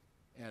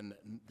 And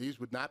these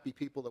would not be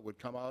people that would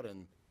come out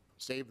and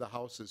save the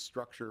house's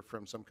structure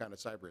from some kind of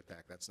cyber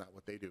attack. That's not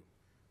what they do.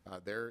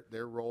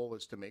 Their role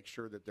is to make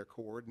sure that they're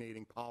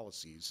coordinating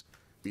policies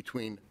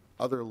between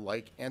other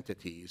like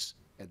entities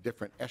at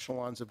different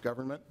echelons of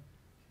government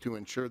to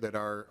ensure that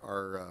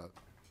our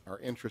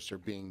interests are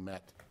being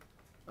met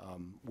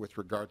with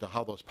regard to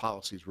how those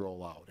policies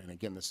roll out. And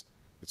again,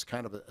 it's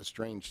kind of a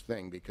strange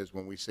thing, because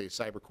when we say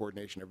cyber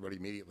coordination, everybody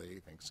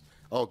immediately thinks,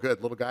 oh,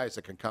 good, little guys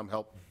that can come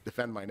help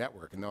defend my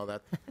network. And no,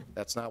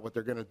 that's not what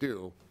they're going to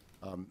do.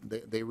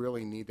 They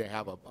really need to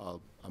have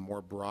a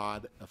more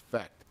broad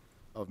effect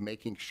of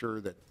making sure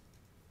that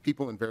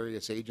people in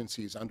various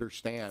agencies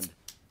understand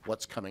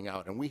what's coming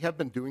out. And we have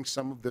been doing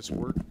some of this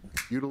work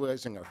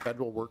utilizing our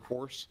federal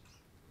workforce.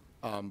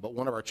 But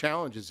one of our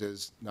challenges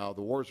is now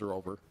the wars are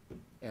over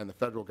and the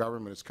federal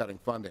government is cutting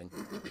funding.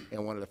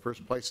 And one of the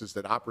first places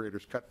that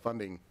operators cut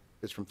funding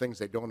is from things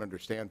they don't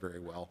understand very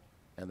well.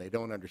 And they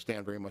don't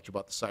understand very much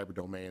about the cyber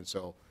domain.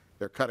 So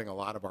they're cutting a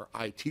lot of our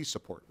IT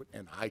support.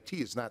 And IT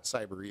is not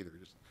cyber either,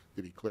 just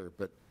to be clear.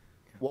 But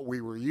what we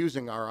were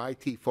using our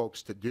IT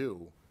folks to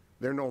do,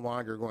 they're no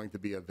longer going to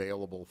be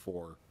available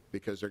for,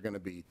 because they're going to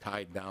be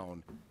tied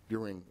down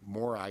doing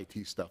more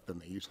IT stuff than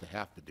they used to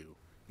have to do,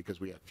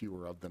 because we have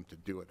fewer of them to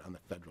do it on the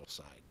federal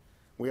side.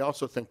 We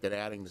also think that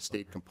adding the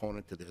state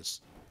component to this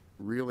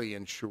really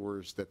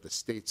ensures that the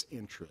state's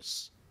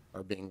interests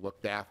are being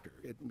looked after.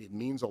 It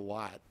means a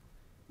lot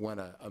when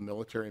a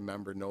military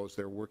member knows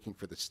they're working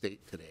for the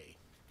state today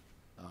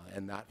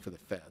and not for the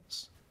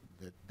feds,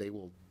 that they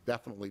will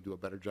definitely do a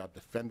better job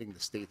defending the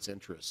state's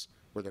interests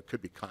where there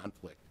could be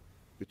conflict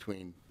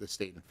between the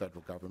state and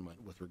federal government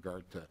with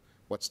regard to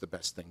what's the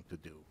best thing to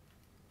do.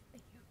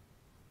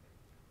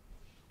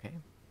 Okay.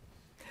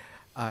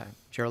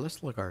 Chair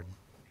Lagarde.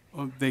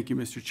 Well, thank you,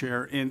 Mr.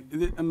 Chair.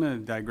 And I'm going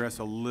to digress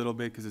a little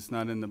bit because it's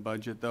not in the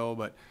budget, though.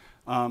 But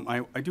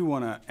I do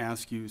want to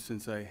ask you,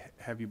 since I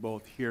have you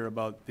both here,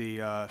 about the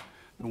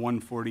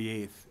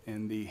 148th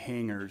and the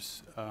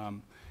hangars.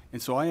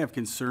 And so I have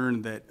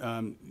concern that,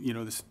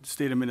 the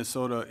state of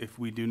Minnesota, if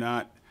we do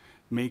not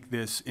make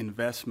this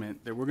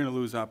investment, that we're going to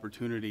lose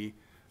opportunity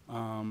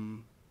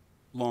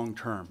long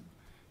term.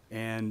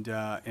 And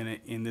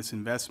in this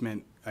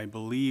investment, I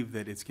believe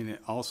that it's going to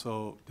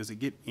also, does it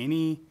get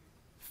any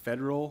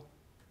federal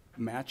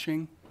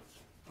matching,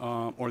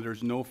 or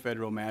there's no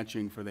federal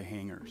matching for the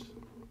hangars?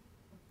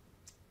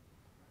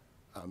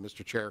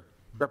 Mr. Chair,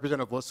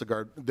 Representative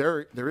Lissigard,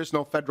 there is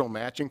no federal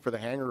matching for the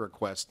hangar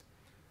request,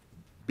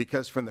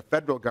 because from the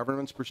federal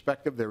government's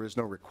perspective, there is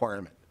no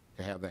requirement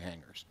to have the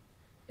hangars.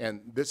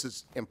 And this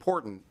is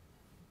important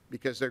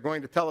because they're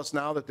going to tell us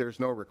now that there's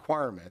no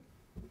requirement,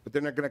 but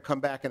then they're going to come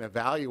back and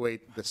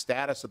evaluate the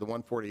status of the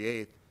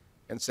 148th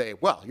and say,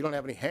 well, you don't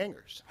have any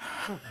hangars,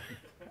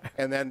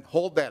 and then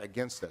hold that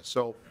against us.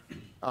 So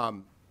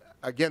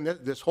again,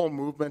 this whole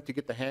movement to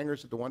get the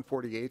hangars at the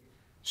 148th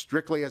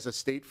strictly as a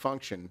state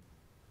function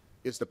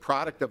is the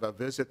product of a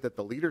visit that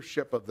the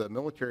leadership of the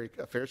Military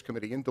Affairs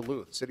Committee in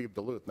Duluth, City of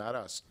Duluth, not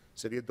us,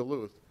 City of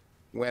Duluth,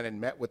 went and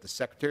met with the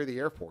Secretary of the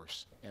Air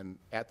Force. And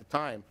at the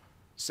time,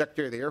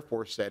 Secretary of the Air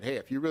Force said, hey,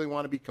 if you really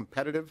want to be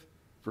competitive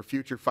for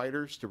future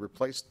fighters to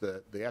replace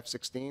the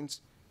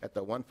F-16s at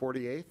the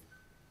 148th,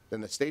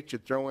 then the state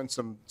should throw in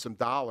some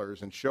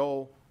dollars and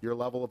show your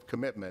level of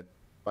commitment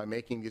by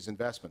making these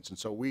investments. And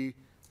so we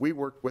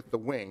worked with the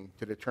wing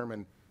to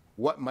determine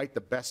what might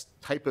the best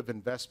type of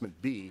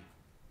investment be,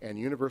 and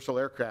universal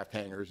aircraft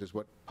hangars is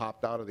what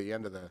popped out of the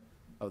end of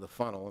the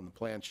funnel in the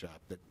plan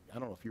shop. That, I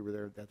don't know if you were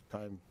there at the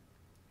time,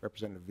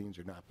 Representative Veens,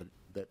 or not, but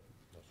that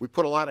we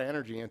put a lot of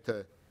energy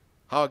into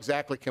how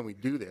exactly can we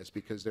do this,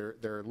 because there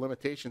are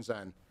limitations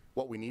on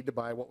what we need to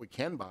buy, what we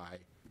can buy,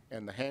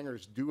 and the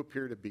hangars do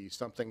appear to be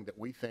something that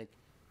we think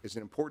is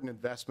an important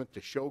investment to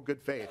show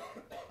good faith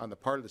on the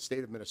part of the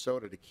state of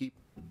Minnesota to keep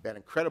that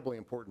incredibly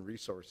important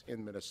resource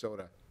in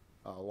Minnesota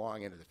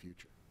long into the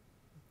future.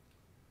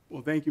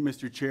 Well, thank you,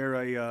 Mr. Chair.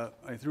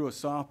 I threw a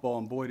softball,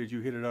 and boy, did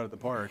you hit it out of the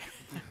park.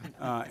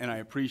 And I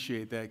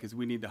appreciate that, because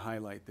we need to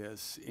highlight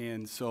this.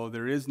 And so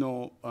there is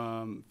no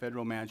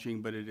federal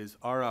matching, but it is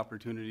our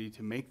opportunity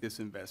to make this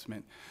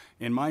investment.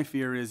 And my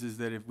fear is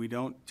that if we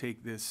don't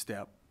take this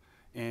step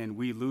and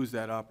we lose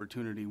that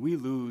opportunity, we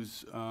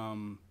lose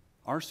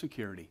our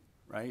security,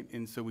 right?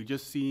 And so we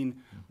just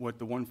seen what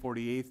the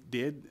 148th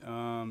did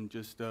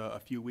just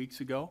a few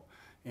weeks ago,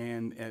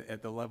 and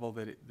at the level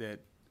that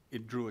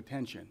it drew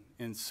attention.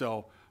 And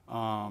so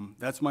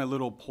that's my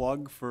little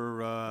plug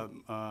for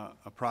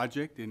a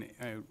project, and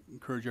I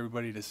encourage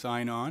everybody to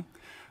sign on.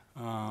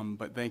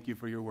 But thank you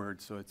for your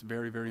words. So it's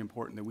very, very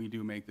important that we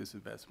do make this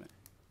investment.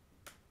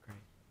 Great.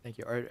 Thank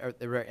you. Are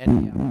there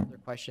any other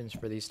questions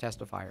for these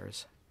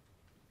testifiers?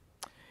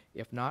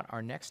 If not,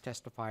 our next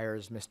testifier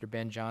is Mr.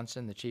 Ben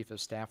Johnson, the Chief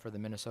of Staff for the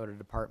Minnesota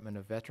Department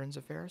of Veterans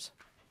Affairs.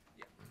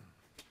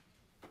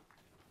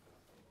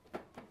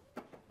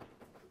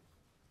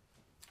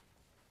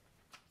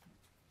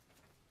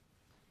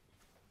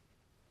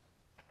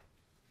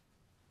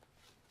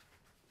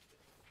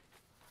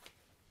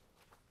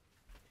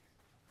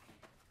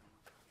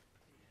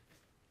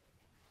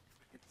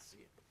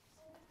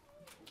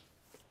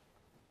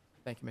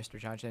 Thank you, Mr.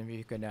 Johnson. If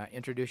you can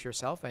introduce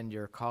yourself and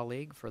your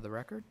colleague for the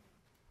record.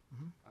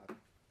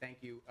 Thank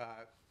you,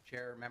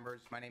 Chair,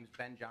 members. My name is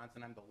Ben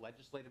Johnson. I'm the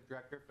Legislative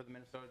Director for the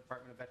Minnesota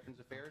Department of Veterans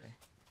Affairs.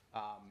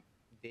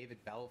 David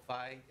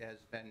Belfi has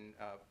been,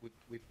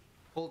 we've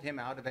pulled him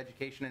out of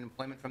education and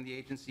employment from the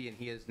agency, and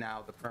he is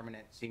now the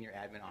permanent Senior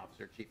Admin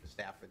Officer, Chief of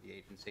Staff for the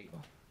agency.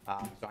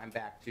 So I'm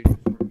back to just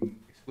working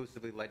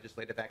exclusively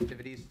legislative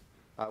activities.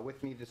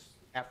 With me this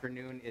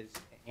afternoon is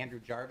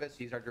Andrew Jarvis.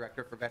 He's our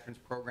Director for Veterans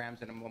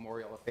Programs and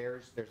Memorial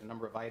Affairs. There's a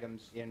number of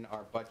items in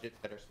our budget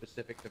that are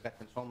specific to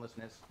veterans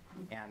homelessness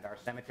and our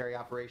cemetery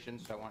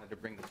operations, so I wanted to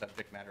bring the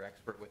subject matter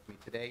expert with me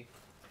today.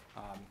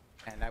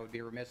 And I would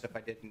be remiss if I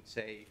didn't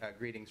say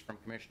greetings from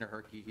Commissioner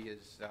Herkey. He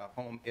is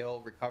home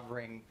ill,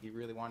 recovering. He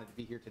really wanted to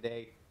be here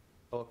today.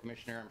 Hello,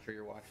 Commissioner. I'm sure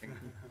you're watching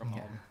from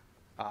home.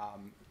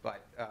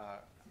 But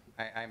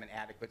I'm an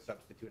adequate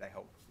substitute, I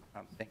hope.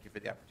 Thank you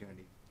for the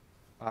opportunity.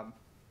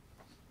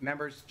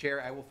 Members,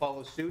 Chair, I will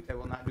follow suit. I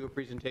will not do a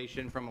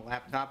presentation from a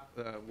laptop.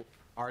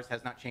 Ours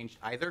has not changed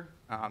either.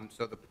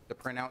 So the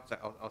printouts,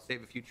 I'll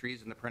save a few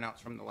trees, and the printouts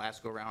from the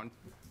last go-round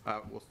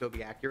will still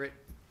be accurate.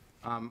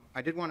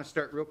 I did want to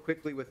start real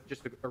quickly with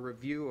just a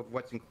review of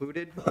what's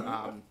included.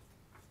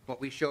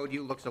 What we showed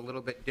you looks a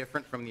little bit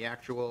different from the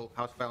actual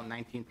House File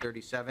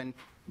 1937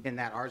 in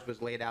that ours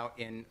was laid out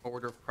in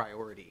order of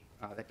priority.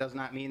 That does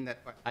not mean that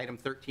item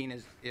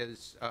 13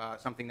 is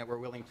something that we're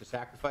willing to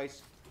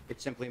sacrifice. It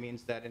simply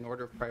means that in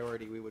order of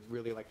priority, we would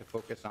really like to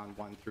focus on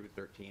 1 through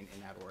 13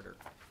 in that order.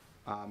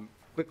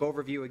 Quick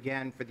overview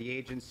again for the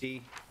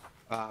agency.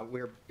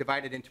 We're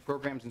divided into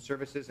programs and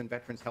services and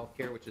veterans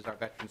healthcare, which is our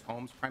veterans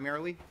homes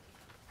primarily.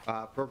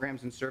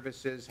 Programs and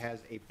services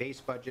has a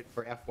base budget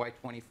for FY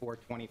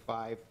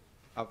 24-25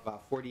 of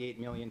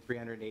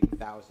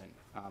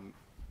 $48,380,000.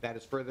 That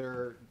is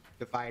further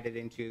divided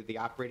into the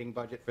operating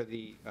budget for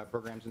the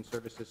programs and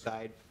services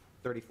side,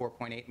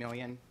 $34.8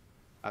 million.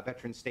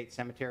 Veterans State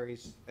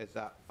Cemeteries is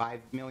 $5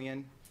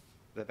 million.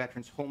 The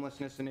Veterans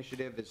Homelessness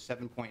Initiative is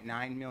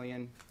 $7.9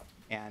 million.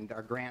 And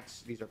our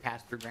grants, these are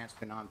pass-through grants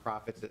to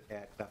nonprofits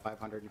at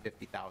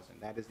 $550,000.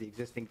 That is the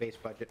existing base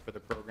budget for the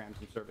programs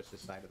and services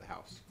side of the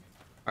house.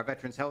 Our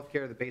Veterans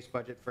Healthcare, the base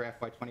budget for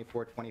FY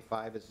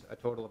 24-25 is a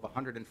total of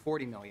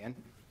 $140 million.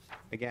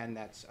 Again,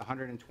 that's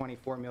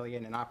 $124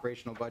 million in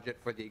operational budget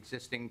for the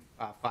existing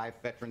 5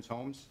 veterans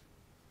homes.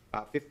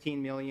 $15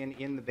 million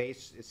in the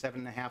base is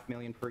 $7.5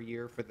 million per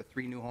year for the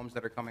 3 new homes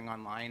that are coming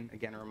online.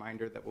 Again, a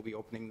reminder that we'll be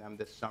opening them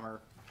this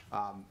summer.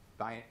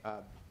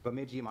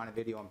 Bemidji,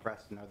 Montevideo, and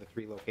Preston are the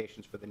 3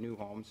 locations for the new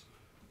homes.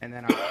 And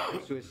then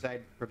our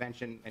suicide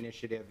prevention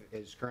initiative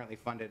is currently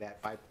funded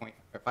at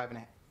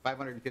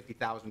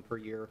 $550,000 per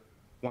year,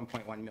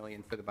 $1.1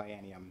 million for the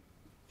biennium.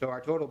 So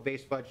our total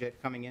base budget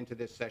coming into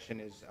this session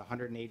is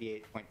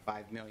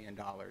 $188.5 million.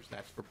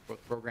 That's for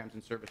both programs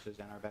and services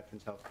and our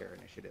veterans healthcare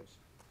initiatives.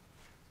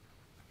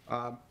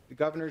 The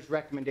governor's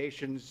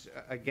recommendations,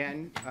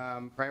 again,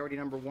 priority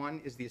number 1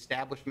 is the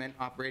establishment,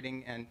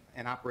 operating, and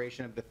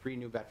operation of the 3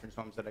 new veterans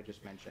homes that I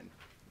just mentioned.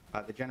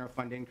 The general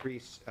fund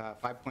increase,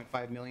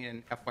 $5.5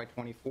 million in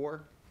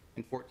FY24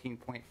 and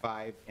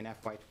 $14.5 in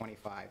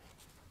FY25.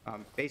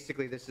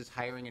 Basically, this is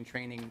hiring and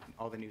training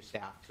all the new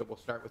staff. So we'll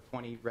start with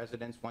 20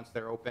 residents once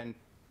they're open,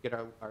 get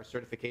our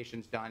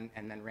certifications done,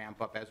 and then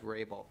ramp up as we're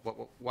able.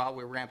 While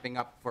we're ramping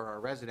up for our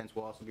residents,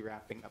 we'll also be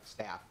ramping up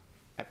staff.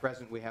 At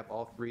present, we have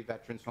all 3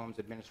 veterans homes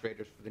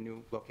administrators for the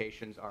new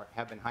locations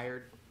have been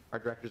hired. Our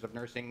directors of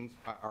nursing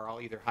are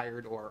all either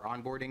hired or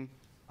onboarding,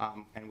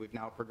 and we've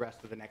now progressed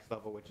to the next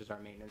level, which is our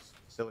maintenance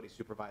facility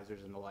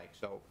supervisors and the like.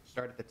 So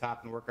start at the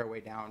top and work our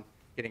way down,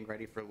 getting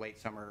ready for late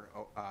summer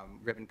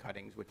ribbon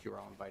cuttings, which you're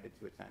all invited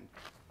to attend.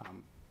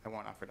 I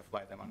won't offer to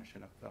fly them on a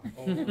Chinook,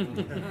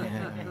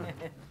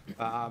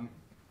 though.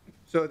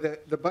 So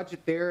the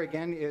budget there,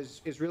 again,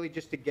 is really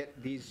just to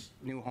get these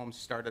new homes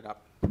started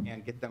up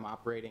and get them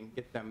operating,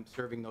 get them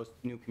serving those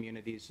new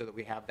communities so that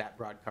we have that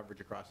broad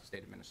coverage across the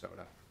state of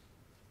Minnesota.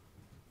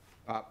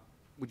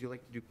 Would you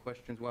like to do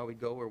questions while we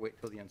go or wait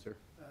till the answer?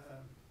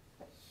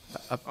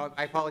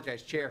 I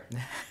apologize, Chair.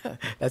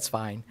 That's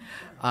fine.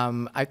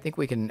 I think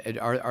we can,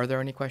 are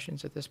there any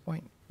questions at this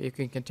point? You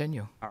can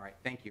continue. All right,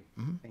 thank you.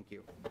 Thank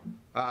you.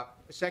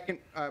 Second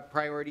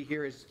priority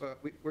here is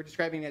we're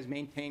describing it as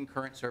maintain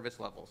current service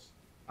levels.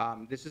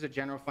 This is a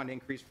general fund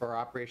increase for our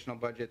operational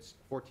budgets,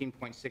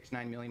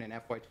 $14.69 million in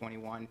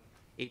FY21,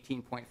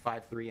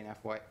 $18.53 in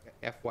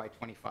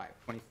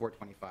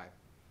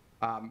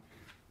FY24-25.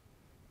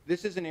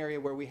 This is an area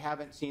where we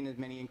haven't seen as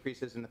many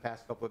increases in the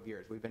past couple of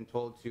years. We've been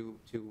told to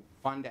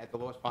fund at the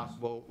lowest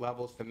possible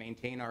levels to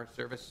maintain our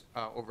service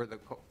over the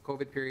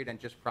COVID period and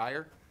just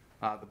prior.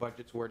 The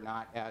budgets were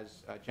not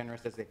as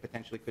generous as they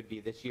potentially could be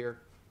this year.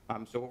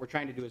 So what we're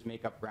trying to do is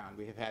make up ground.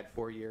 We have had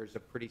 4 years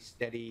of pretty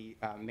steady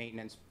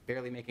maintenance,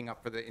 barely making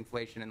up for the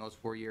inflation in those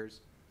 4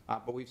 years.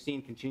 But we've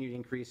seen continued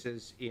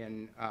increases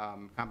in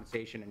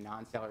compensation and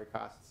non-salary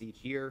costs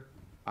each year.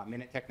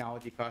 Minute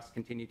technology costs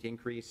continue to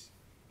increase.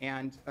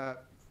 And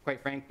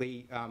quite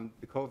frankly,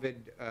 the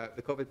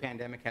COVID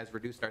pandemic has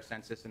reduced our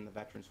census in the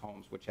veterans'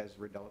 homes, which has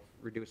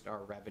reduced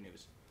our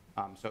revenues.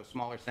 So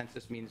smaller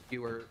census means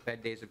fewer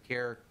bed days of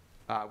care,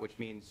 which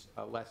means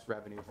less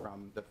revenue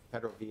from the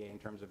federal VA in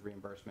terms of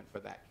reimbursement for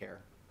that care.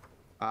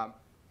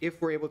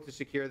 If we're able to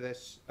secure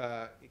this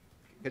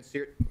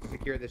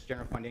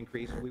general fund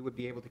increase, we would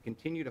be able to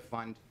continue to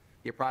fund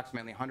the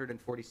approximately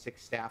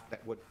 146 staff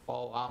that would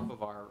fall off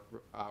of our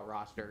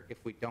roster if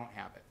we don't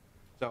have it.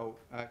 So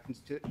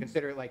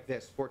consider it like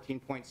this: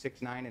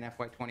 14.69 in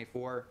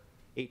FY24,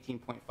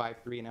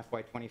 18.53 in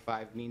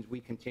FY25 means we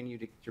continue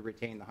to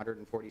retain the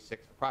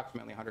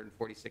approximately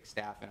 146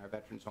 staff in our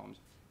veterans homes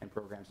and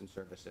programs and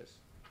services.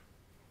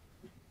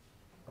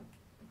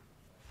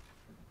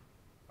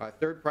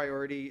 Third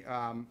priority,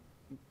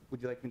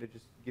 would you like me to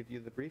just give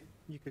you the brief?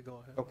 You could go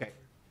ahead. Okay.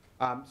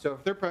 So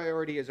third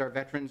priority is our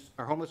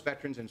homeless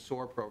veterans and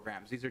SOAR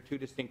programs. These are two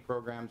distinct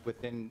programs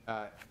within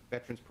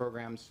veterans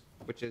programs,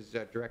 which is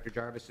Director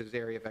Jarvis's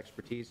area of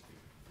expertise.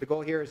 The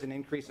goal here is an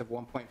increase of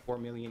 $1.4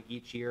 million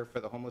each year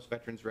for the Homeless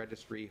Veterans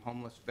Registry,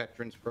 Homeless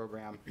Veterans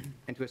Program,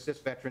 and to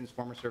assist veterans,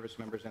 former service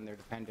members, and their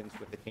dependents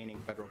with attaining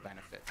federal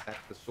benefits. That's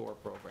the SOAR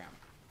program.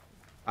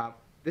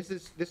 This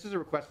is a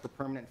request for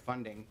permanent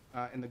funding,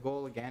 and the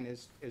goal, again,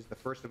 is the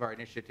first of our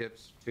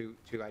initiatives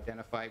to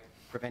identify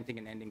preventing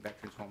and ending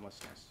veterans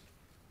homelessness.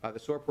 The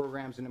SOAR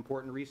program is an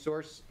important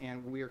resource,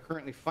 and we are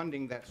currently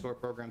funding that SOAR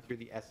program through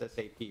the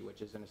SSAP,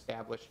 which is an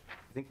established,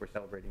 I think we're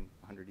celebrating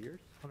 100 years?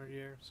 100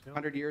 years. Yep.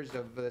 100 years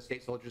of the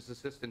State Soldiers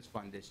Assistance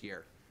Fund this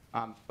year.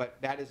 But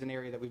that is an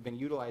area that we've been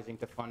utilizing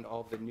to fund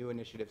all the new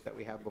initiatives that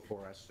we have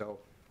before us. So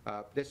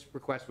this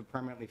request would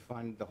permanently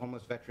fund the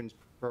Homeless Veterans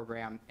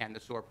Program and the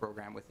SOAR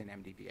program within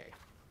MDVA.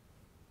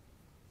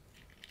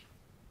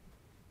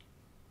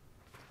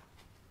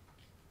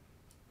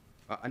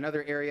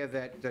 Another area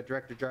that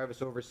Director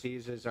Jarvis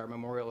oversees is our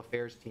Memorial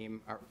Affairs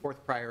team. Our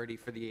fourth priority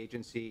for the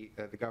agency,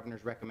 the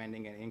governor's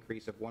recommending an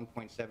increase of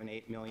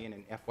 $1.78 million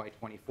in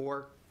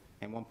FY24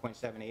 and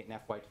 $1.78 in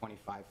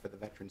FY25 for the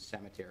veterans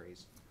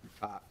cemeteries.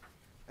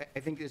 I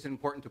think it's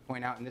important to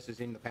point out, and this is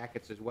in the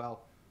packets as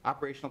well,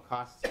 operational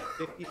costs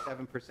are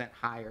 57%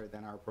 higher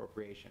than our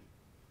appropriation.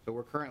 So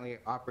we're currently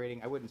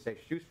operating, I wouldn't say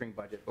shoestring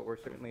budget, but we're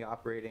certainly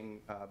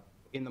operating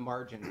in the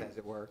margins, as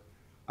it were.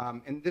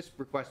 And this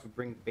request would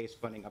bring base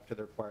funding up to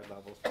the required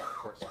levels to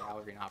support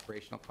salary and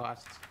operational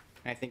costs.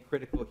 And I think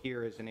critical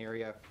here is an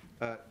area,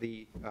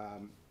 the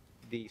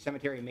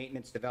cemetery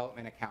maintenance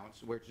development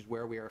accounts, which is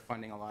where we are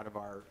funding a lot of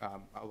our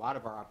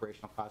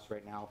operational costs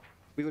right now.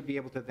 We would be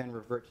able to then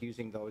revert to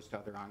using those to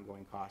other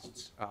ongoing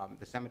costs.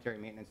 The cemetery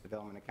maintenance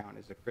development account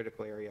is a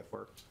critical area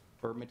for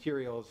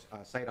materials,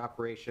 site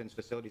operations,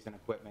 facilities and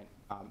equipment,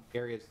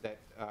 areas that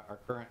are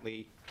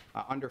currently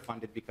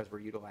underfunded because we're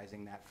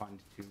utilizing that fund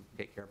to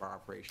take care of our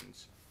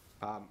operations.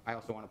 I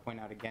also want to point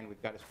out again,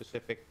 we've got a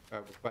specific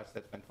request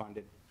that's been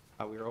funded.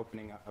 We are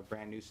opening a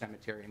brand new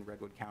cemetery in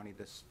Redwood County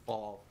this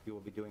fall. We will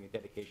be doing a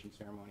dedication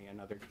ceremony,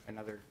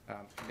 another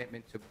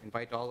commitment to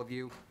invite all of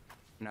you,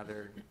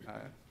 another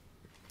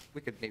we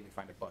could maybe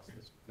find a bus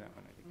this that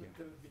one, I think. Yeah.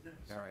 That would be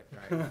nice. All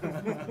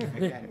right.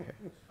 Again,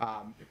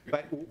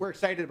 but we're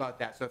excited about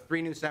that. So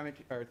three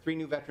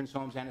new veterans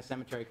homes and a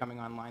cemetery coming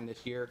online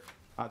this year.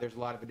 There's a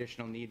lot of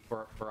additional need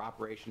for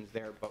operations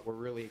there, but we're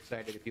really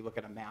excited. If you look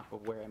at a map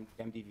of where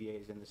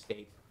MDVA is in the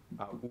state,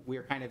 we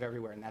are kind of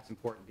everywhere, and that's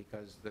important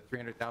because the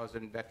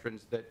 300,000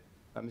 veterans that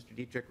Mr.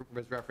 Dietrich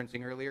was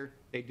referencing earlier,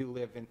 they do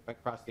live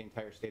across the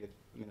entire state of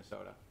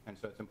Minnesota, and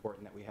so it's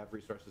important that we have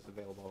resources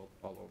available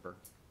all over.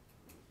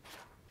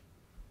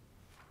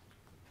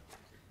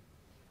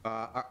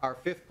 Our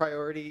fifth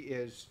priority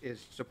is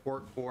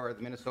support for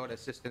the Minnesota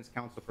Assistance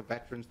Council for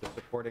Veterans, the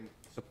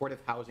supportive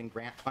housing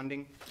grant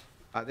funding.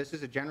 This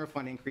is a general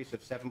fund increase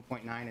of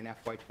 7.9 in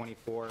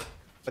FY24,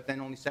 but then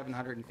only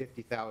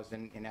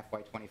 750,000 in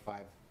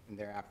FY25 and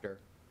thereafter.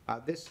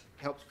 This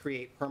helps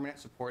create permanent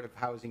supportive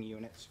housing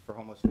units for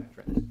homeless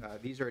veterans.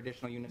 These are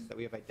additional units that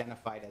we have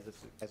identified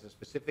as a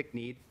specific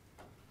need.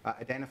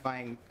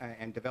 Identifying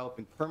and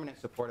developing permanent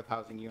supportive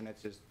housing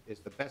units is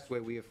the best way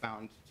we have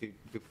found to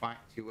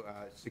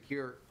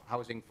secure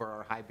housing for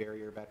our high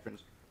barrier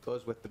veterans,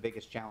 those with the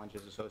biggest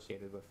challenges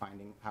associated with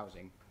finding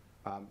housing.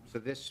 So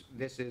this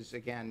is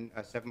again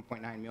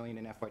 $7.9 million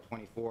in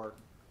FY24,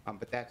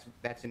 but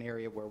that's an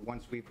area where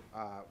once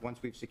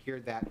we've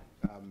secured that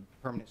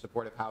permanent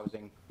supportive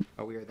housing,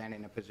 we are then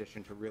in a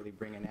position to really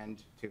bring an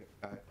end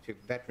to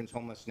veterans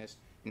homelessness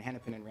in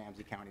Hennepin and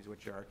Ramsey counties,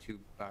 which are our two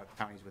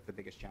counties with the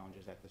biggest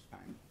challenges at this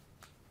time.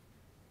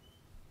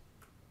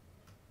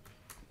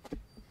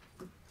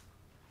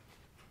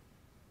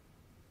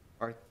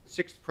 Our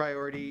sixth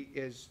priority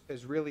is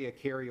really a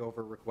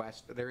carryover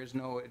request. There is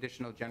no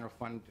additional general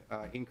fund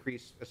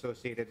increase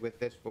associated with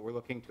this, but we're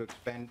looking to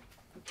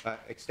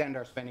extend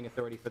our spending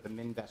authority for the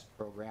MinVest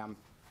program.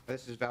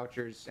 This is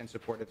vouchers and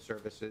supportive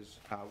services.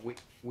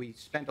 We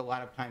spent a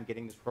lot of time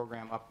getting this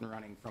program up and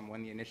running from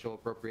when the initial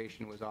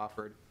appropriation was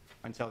offered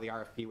until the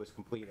RFP was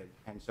completed.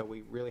 And so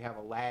we really have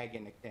a lag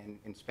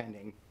in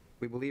spending.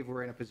 We believe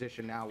we're in a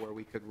position now where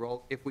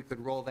if we could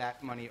roll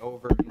that money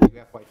over into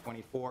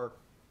FY24,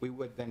 we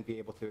would then be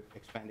able to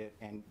expend it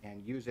and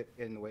use it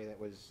in the way that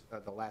was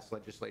the last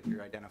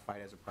legislature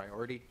identified as a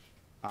priority.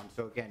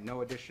 So again,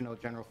 no additional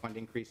general fund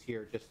increase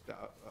here, just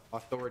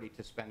authority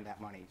to spend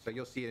that money. So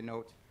you'll see a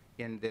note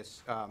in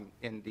this,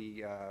 in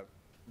the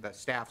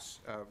staff's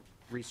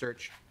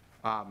research,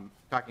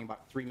 talking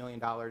about $3 million.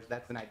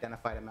 That's an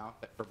identified amount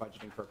that for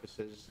budgeting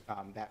purposes,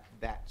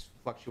 that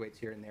fluctuates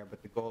here and there,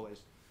 but the goal is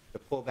to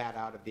pull that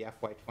out of the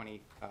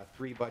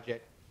FY23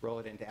 budget, roll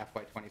it into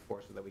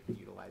FY24 so that we can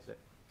utilize it.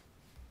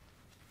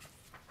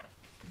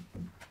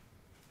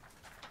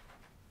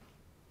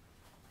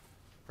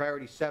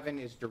 Priority 7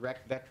 is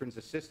direct veterans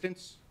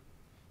assistance.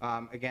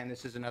 Again,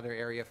 this is another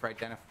area for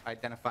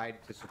identified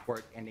to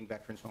support ending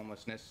veterans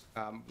homelessness.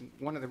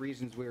 One of the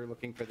reasons we were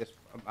looking for this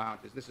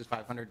amount is this is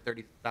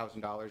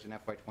 $530,000 in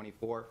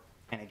FY24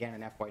 and again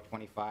in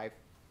FY25.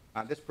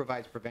 This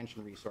provides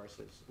prevention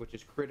resources, which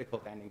is critical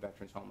to ending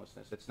veterans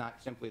homelessness. It's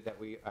not simply that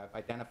we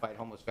identified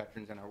homeless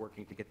veterans and are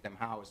working to get them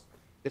housed.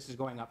 This is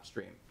going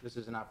upstream. This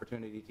is an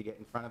opportunity to get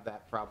in front of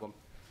that problem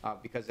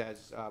because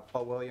as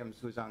Paul Williams,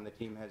 who's on the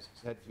team, has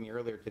said to me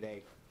earlier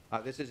today,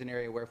 this is an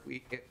area where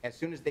as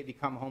soon as they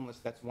become homeless,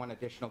 that's one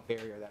additional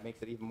barrier that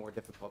makes it even more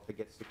difficult to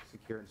get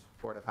secure and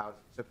supportive housing,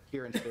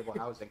 secure and stable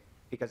housing,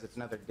 because it's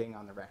another ding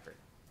on the record.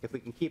 If we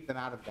can keep them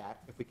out of that,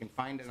 if we can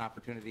find an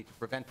opportunity to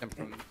prevent them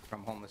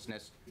from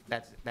homelessness,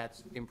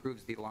 that's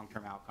improves the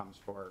long-term outcomes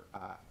for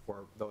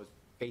those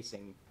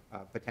facing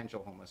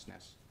potential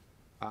homelessness.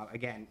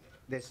 Again,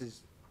 this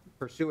is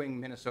pursuing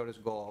Minnesota's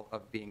goal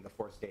of being the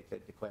 4th state to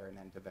declare an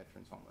end to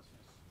veterans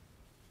homelessness.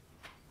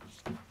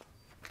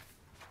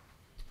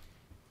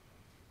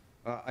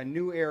 A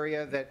new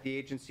area that the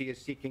agency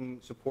is seeking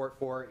support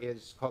for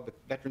is called the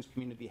Veterans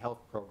Community Health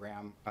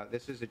Program.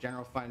 This is a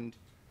general fund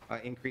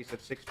increase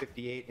of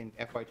 $658 in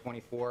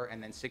FY24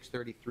 and then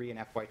 $633 in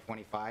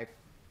FY25.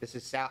 This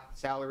is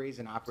salaries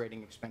and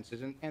operating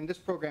expenses, and this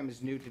program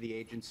is new to the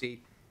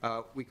agency.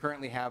 We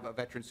currently have a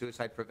veteran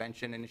suicide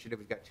prevention initiative.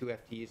 We've got 2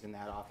 FTEs in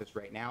that office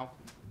right now.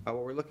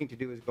 What we're looking to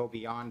do is go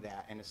beyond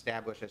that and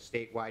establish a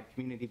statewide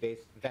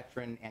community-based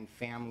veteran and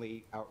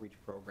family outreach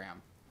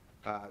program.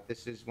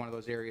 This is one of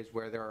those areas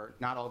where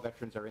not all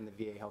veterans are in the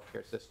VA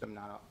healthcare system,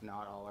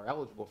 not all are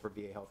eligible for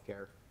VA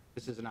healthcare.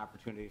 This is an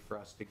opportunity for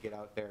us to get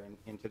out there and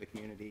into the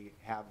community,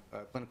 have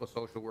clinical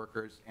social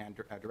workers and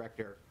a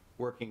director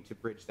working to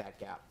bridge that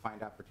gap,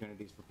 find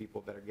opportunities for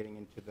people that are getting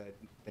into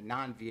the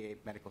non-VA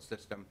medical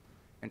system,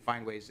 and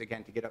find ways,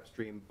 again, to get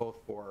upstream both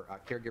for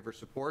caregiver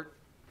support,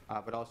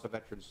 but also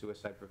veteran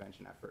suicide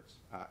prevention efforts.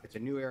 It's a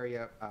new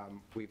area.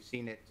 We've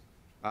seen it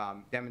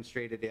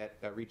demonstrated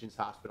at Regents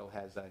Hospital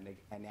has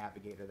a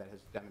navigator that has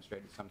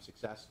demonstrated some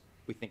success.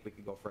 We think we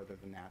could go further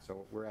than that,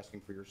 so we're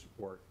asking for your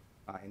support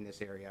in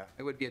this area.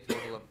 It would be a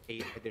total of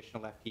 8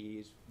 additional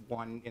FTEs,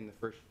 1 in the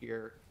first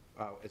year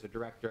as a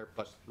director,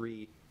 plus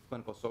 3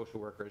 clinical social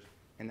workers,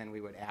 and then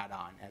we would add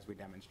on as we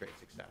demonstrate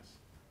success.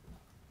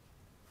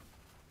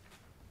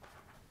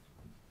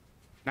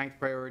 9th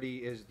priority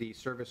is the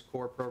Service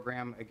Corps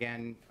program.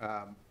 Again,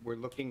 we're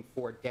looking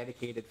for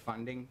dedicated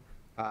funding.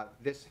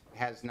 This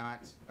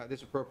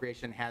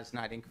appropriation has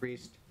not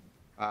increased.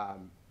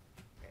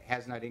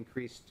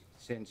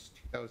 Since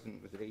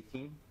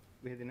 2018.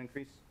 We had an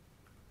increase.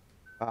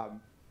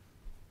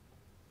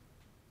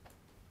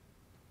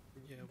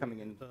 Coming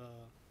in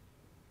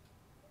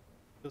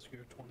fiscal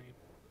year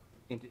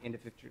 20. Into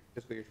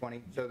fiscal year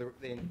 20. So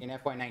in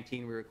FY19,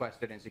 we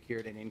requested and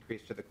secured an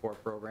increase to the core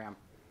program.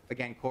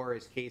 Again, core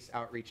is case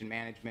outreach and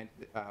management.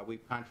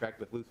 We've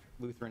contracted with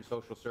Lutheran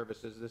Social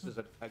Services. This is,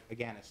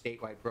 again, a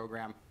statewide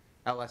program.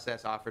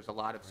 LSS offers a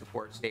lot of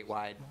support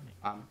statewide,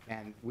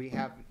 and we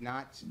have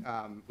not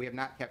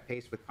kept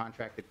pace with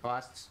contracted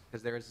costs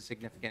because there is a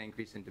significant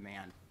increase in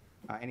demand.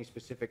 Any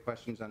specific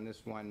questions on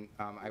this one?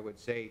 I would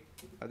say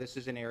this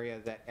is an area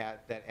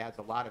that adds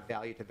a lot of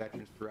value to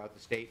veterans throughout the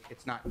state.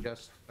 It's not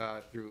just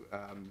through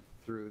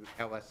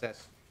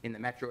LSS in the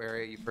metro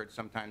area. You've heard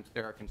sometimes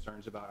there are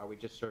concerns about, are we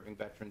just serving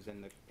veterans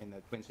in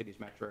the Twin Cities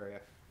metro area,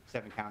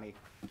 7 County.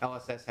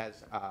 LSS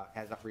has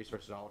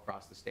resources all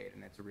across the state,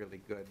 and it's a really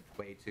good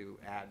way to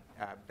add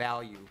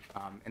value.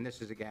 And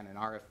this is, again, an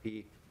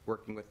RFP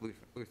working with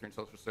Lutheran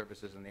Social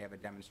Services, and they have a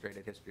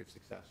demonstrated history of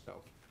success.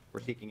 So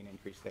we're seeking an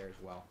increase there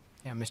as well.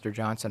 Yeah, Mr.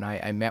 Johnson,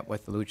 I met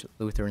with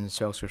Lutheran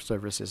Social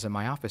Services in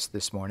my office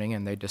this morning,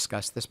 and they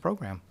discussed this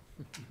program.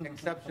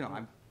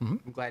 Exceptional. I'm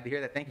glad to hear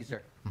that. Thank you,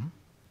 sir.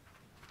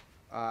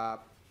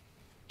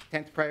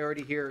 10th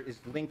priority here is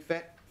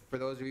LinkVet. For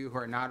those of you who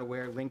are not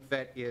aware,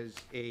 LinkVet is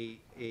a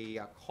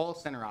call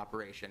center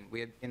operation.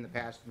 We had in the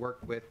past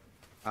worked with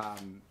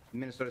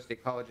Minnesota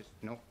State Colleges,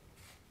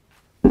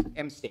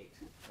 M-State,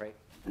 right?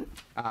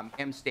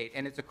 M-State,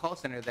 and it's a call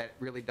center that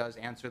really does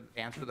answer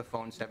the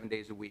phone 7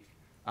 days a week.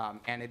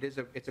 And it's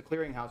a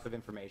clearinghouse of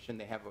information.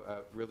 They have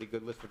a really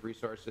good list of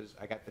resources.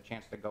 I got the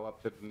chance to go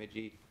up to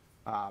Bemidji,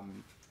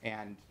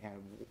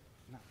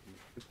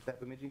 was that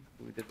Bemidji?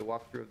 We did the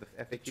walkthrough of the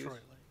FAQs?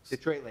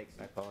 Detroit Lakes,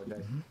 I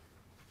apologize.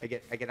 I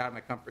get out of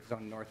my comfort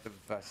zone north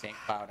of St.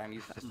 Cloud. I'm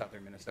used to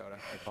southern Minnesota.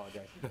 I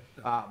apologize.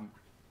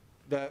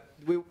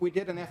 we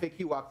did an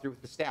FAQ walkthrough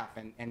with the staff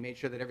and made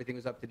sure that everything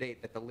was up to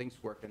date, that the links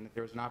worked, and that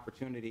there was an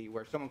opportunity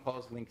where someone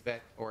calls LinkVet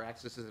or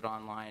accesses it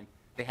online,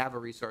 they have a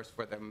resource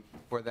for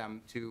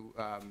them to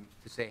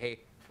say, hey,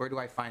 where do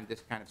I find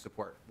this kind of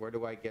support? Where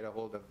do I get a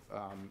hold of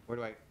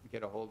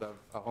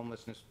a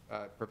homelessness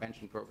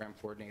prevention program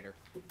coordinator?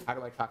 How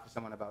do I talk to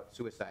someone about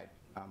suicide?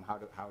 How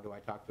do I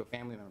talk to a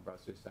family member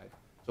about suicide?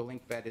 So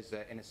LinkVet is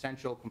an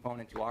essential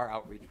component to our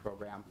outreach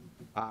program.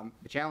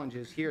 The challenge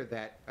is here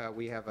that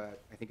we have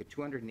I think a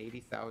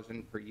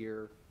 $280,000 per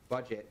year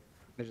budget.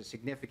 There's a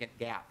significant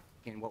gap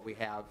in what we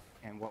have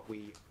and what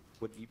we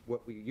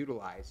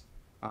utilize.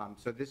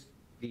 So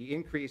the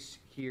increase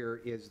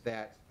here is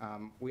that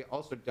we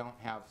also don't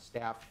have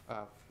staff.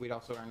 We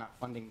also are not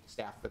funding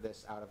staff for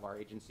this out of our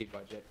agency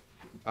budget,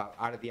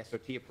 out of the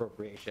SOT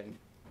appropriation.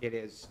 It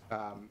is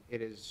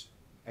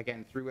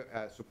again through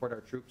support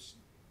our troops,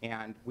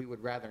 and we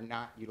would rather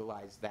not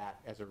utilize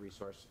that as a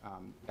resource.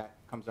 That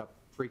comes up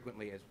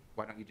frequently as,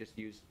 why don't you just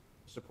use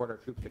support our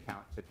troops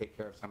account to take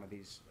care of some of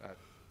these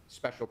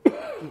special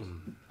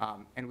programs.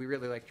 And we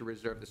really like to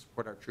reserve the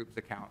support our troops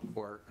account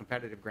for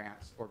competitive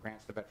grants or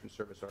grants to veteran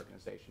service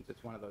organizations.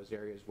 It's one of those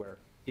areas where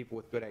people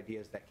with good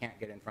ideas that can't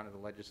get in front of the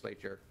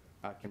legislature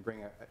can bring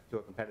to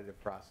a competitive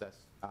process.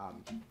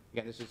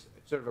 Again, this is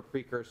sort of a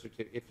precursor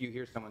to, if you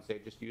hear someone say,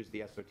 just use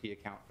the SOT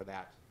account for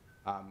that.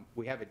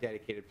 We have a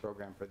dedicated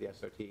program for the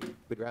SOT.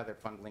 We'd rather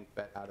fund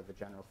LinkVet out of the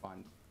general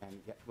fund and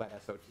let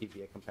SOT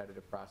be a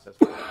competitive process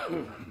for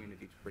the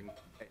community to bring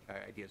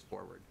ideas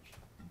forward.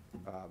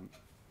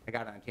 I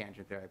got on a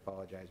tangent there, I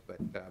apologize, but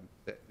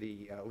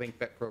the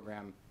LinkVet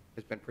program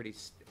has been pretty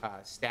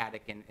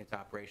static in its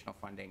operational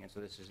funding, and so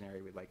this is an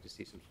area we'd like to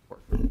see some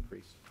support for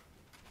increase.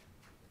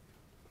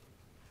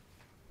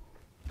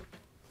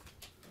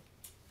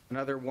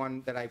 Another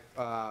one that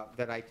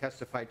I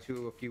testified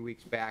to a few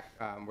weeks back,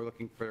 we're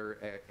looking for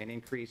an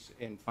increase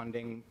in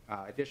funding,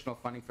 additional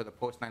funding for the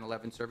post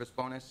 9/11 service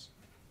bonus.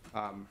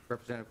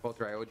 Representative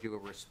Coulter, I owed you a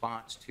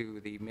response to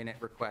the minute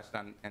request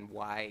and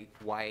why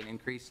an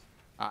increase.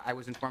 I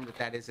was informed that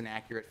that is an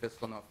accurate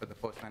fiscal note for the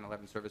post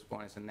 9/11 service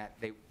bonus, and that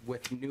they,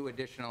 with new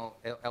additional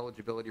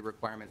eligibility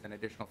requirements and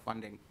additional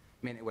funding,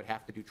 meant it would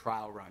have to do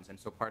trial runs. And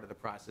so part of the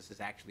process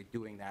is actually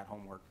doing that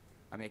homework,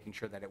 making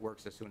sure that it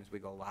works as soon as we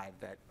go live,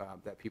 that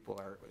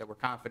we're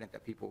confident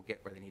that people will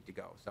get where they need to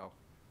go. So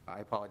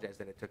I apologize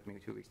that it took me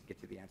 2 weeks to get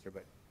to the answer,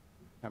 but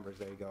numbers,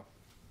 there you go.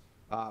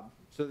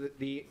 So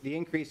the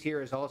increase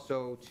here is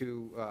also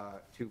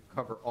to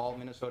cover all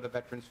Minnesota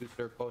veterans who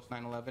served post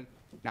 9/11,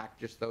 not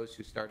just those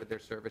who started their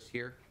service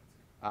here,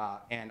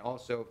 and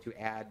also to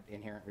add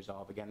inherent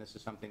resolve. Again, this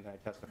is something that I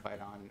testified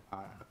on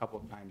a couple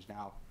of times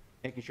now,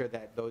 making sure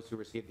that those who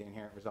receive the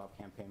inherent resolve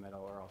campaign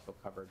medal are also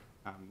covered.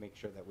 Make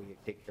sure that we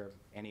take care of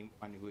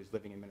anyone who is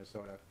living in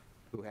Minnesota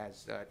who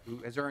has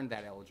earned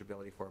that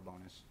eligibility for a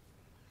bonus.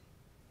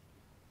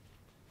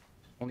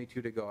 Only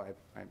 2 to go.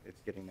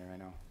 It's getting there, I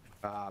know.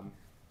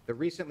 The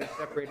recently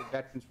separated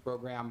veterans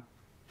program,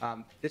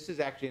 this is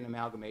actually an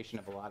amalgamation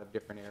of a lot of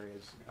different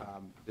areas.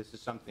 This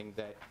is something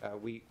that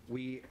we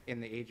in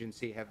the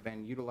agency have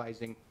been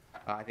utilizing.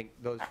 I think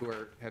those who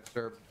have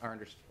served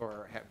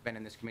or have been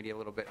in this committee a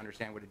little bit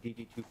understand what a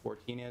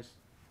DD-214 is.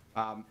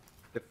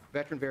 The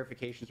veteran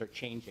verifications are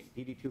changing.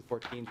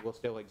 DD-214s will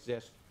still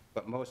exist,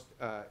 but most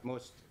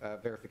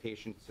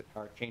verifications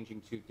are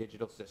changing to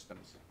digital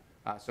systems.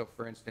 So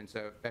for instance,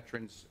 a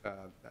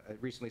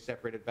recently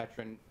separated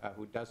veteran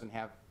who doesn't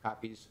have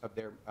copies of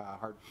their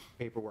hard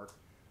paperwork,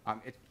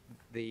 is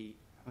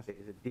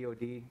it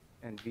DOD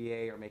and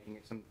VA are making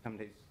it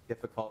sometimes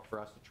difficult for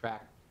us to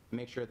track,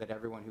 make sure that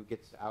everyone who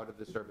gets out of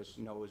the service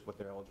knows what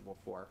they're eligible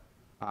for.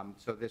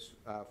 So this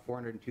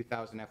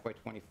 $402,000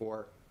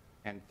 FY24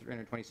 and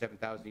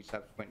 $327,000 each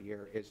subsequent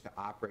year is to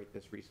operate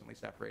this recently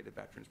separated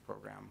veterans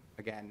program.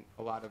 Again,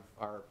 a lot of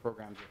our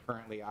programs are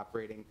currently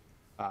operating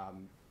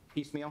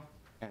piecemeal,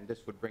 and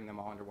this would bring them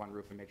all under one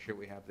roof and make sure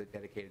we have the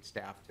dedicated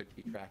staff to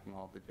be tracking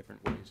all the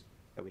different ways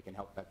that we can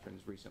help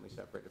veterans recently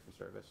separated from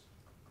service.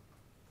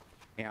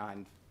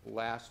 And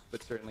last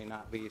but certainly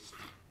not least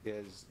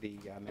is the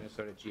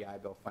Minnesota GI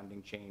Bill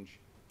funding change.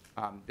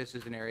 This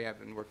is an area I've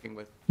been working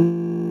with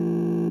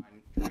on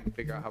trying to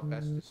figure out how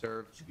best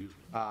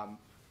to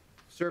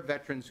serve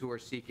veterans who are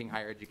seeking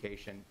higher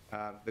education.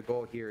 The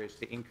goal here is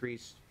to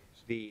increase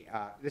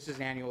this is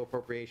an annual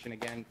appropriation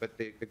again, but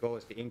the goal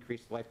is to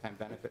increase the lifetime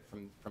benefit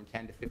from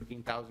 $10,000 to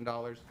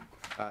 $15,000.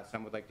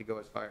 Some would like to go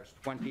as far as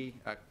 20.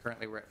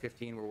 Currently we're at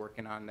 15. We're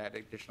working on that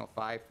additional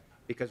 5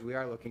 because we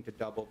are looking to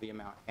double the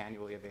amount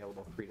annually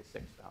available, 3,000 to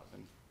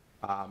 6,000.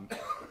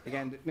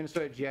 Again, the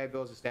Minnesota GI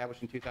Bill was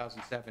established in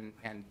 2007,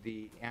 and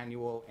the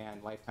annual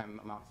and lifetime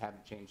amounts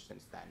haven't changed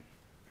since then.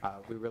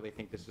 We really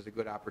think this is a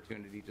good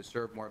opportunity to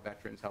serve more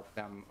veterans, help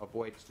them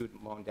avoid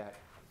student loan debt.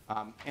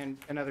 And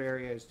another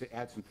area is to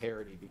add some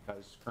parity,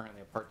 because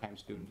currently a part-time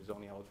student is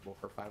only eligible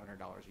for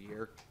 $500 a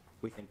year.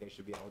 We think they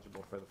should be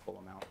eligible for the full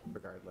amount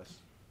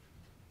regardless.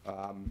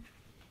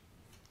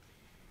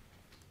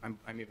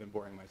 I'm even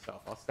boring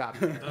myself. I'll stop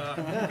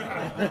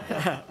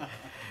there.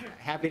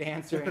 Happy to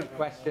answer any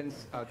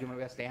questions. I'll do my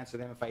best to answer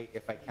them.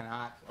 If I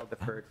cannot, I'll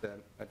defer to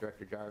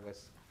Director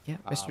Jarvis. Yeah,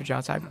 Mr.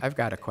 Johnson, I've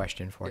got a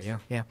question for you.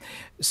 Yeah.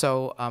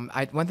 So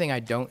one thing I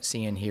don't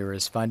see in here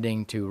is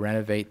funding to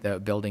renovate the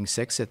Building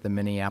 6 at the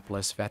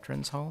Minneapolis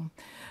Veterans Home.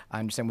 I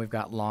understand we've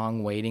got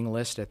long waiting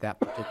list at that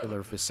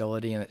particular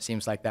facility, and it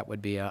seems like that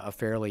would be a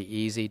fairly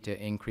easy to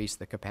increase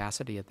the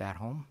capacity at that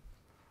home.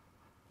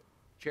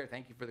 Chair,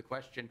 thank you for the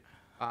question.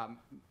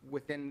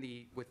 Within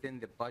the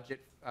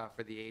budget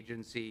for the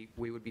agency,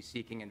 we would be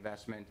seeking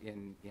investment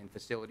in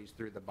facilities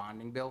through the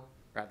bonding bill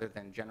rather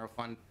than general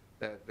fund.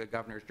 The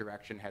governor's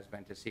direction has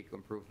been to seek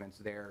improvements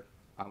there.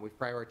 We've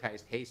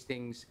prioritized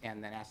Hastings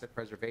and then asset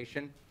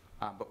preservation,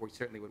 but we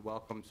certainly would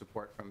welcome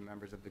support from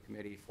members of the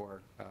committee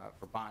for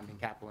bond and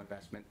capital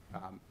investment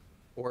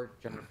or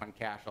general fund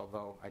cash,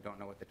 although I don't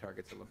know what the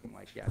targets are looking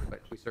like yet,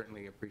 but we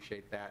certainly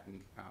appreciate that, and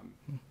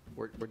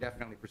we're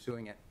definitely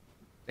pursuing it.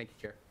 Thank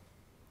you, Chair.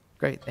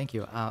 Great, thank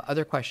you.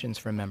 Other questions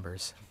from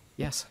members?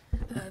 Yes.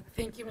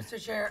 Thank you, Mr.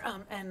 Chair,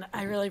 and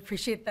I really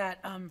appreciate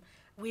that.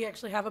 We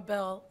actually have a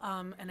bill,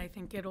 and I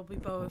think it'll be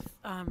both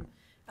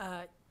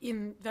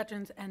in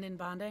veterans and in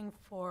bonding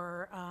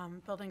for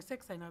Building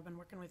 6. I know I've been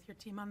working with your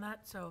team on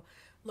that, so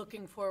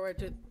looking forward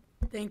to,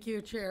 thank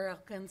you, Chair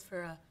Elkins,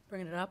 for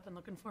bringing it up, and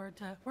looking forward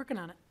to working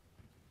on it.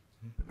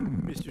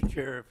 Mr.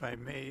 Chair, if I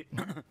may,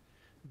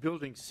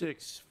 Building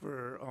 6,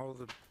 for all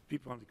the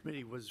people on the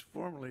committee, was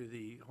formerly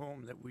the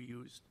home that we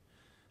used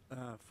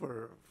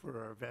for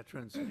our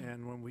veterans,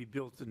 and when we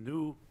built the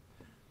new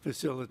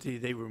facility,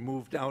 they were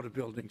moved out of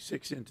Building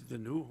 6 into the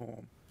new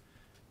home.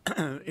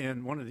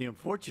 And one of the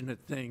unfortunate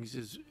things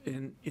is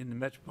in the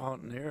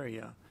metropolitan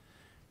area,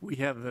 we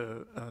have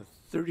a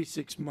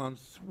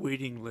 36-month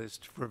waiting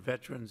list for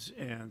veterans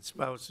and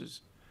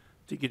spouses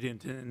to get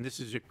into, and this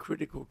is a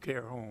critical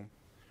care home.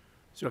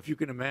 So if you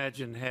can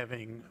imagine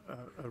having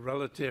a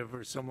relative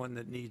or someone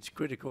that needs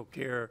critical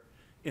care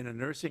in a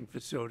nursing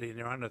facility and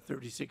they're on a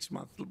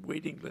 36-month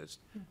waiting list,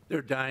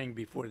 they're dying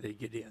before they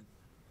get in.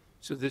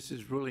 So this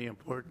is really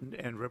important,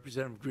 and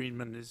Representative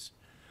Greenman is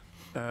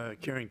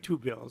carrying two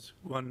bills.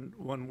 One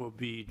will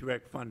be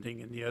direct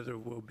funding, and the other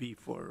will be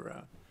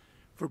for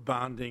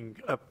bonding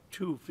up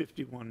to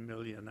 $51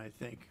 million, I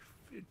think,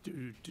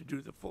 to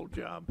do the full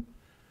job.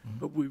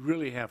 But we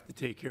really have to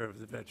take care of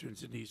the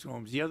veterans in these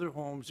homes. The other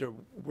homes are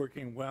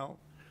working well.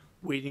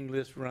 Waiting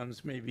list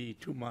runs maybe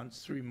 2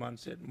 months, 3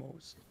 months at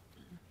most,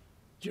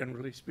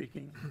 generally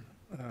speaking.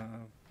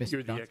 Mr.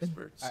 You're the Johnson?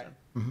 experts.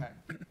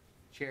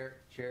 Chair,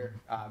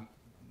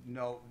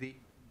 no, the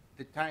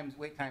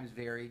wait times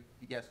vary.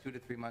 Yes, 2 to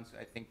 3 months,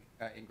 I think,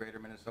 in greater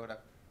Minnesota.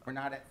 We're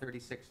not at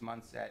 36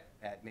 months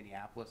at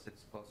Minneapolis.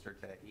 It's closer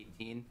to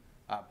 18.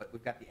 But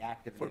we've got the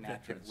active and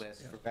inactive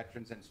list for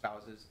veterans and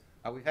spouses.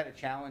 We've had a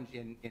challenge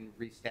in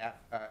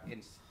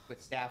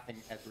with staffing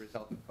as a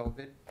result of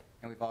COVID,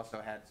 and we've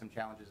also had some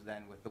challenges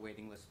then with the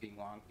waiting list being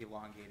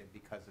elongated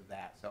because of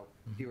that. So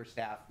fewer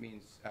staff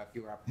means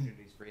fewer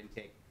opportunities for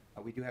intake.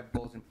 We do have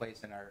goals in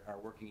place and are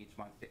working each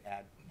month to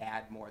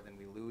add more than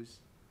we lose.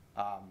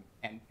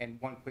 And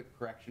one quick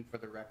correction for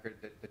the record,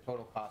 that the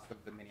total cost of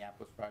the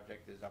Minneapolis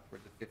project is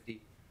upwards of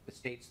 50. The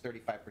state's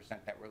 35%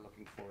 that we're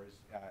looking for is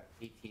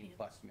 18+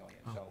 million.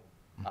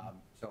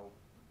 So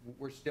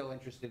we're still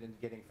interested in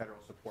getting federal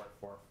support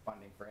for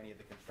funding for any of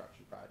the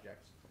construction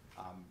projects.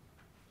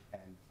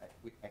 And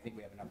I think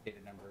we have an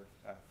updated number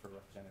for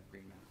Representative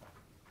Greenman.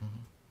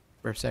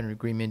 Representative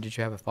Greenman, did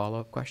you have a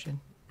follow-up question?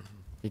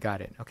 You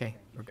got it. Okay,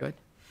 we're good.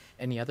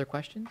 Any other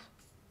questions?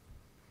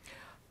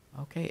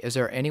 Okay, is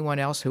there anyone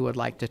else who would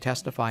like to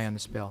testify on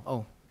this bill?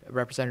 Oh,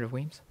 Representative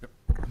Weems?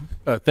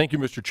 Thank you,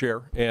 Mr.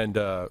 Chair. And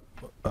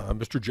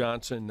Mr.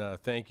 Johnson,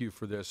 thank you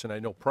for this. And I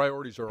know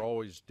priorities are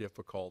always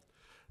difficult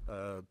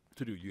to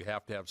do. You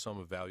have to have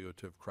some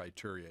evaluative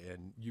criteria.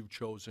 And you've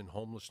chosen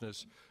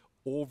homelessness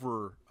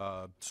over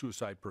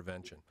suicide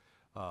prevention.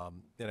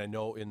 And I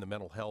know in the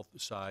mental health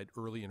side,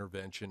 early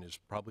intervention is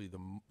probably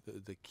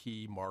the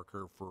key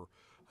marker for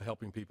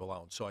helping people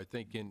out. So I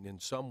think in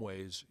some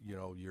ways, you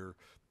know, you're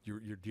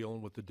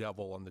dealing with the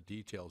devil on the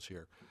details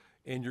here.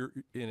 And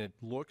it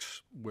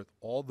looks, with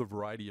all the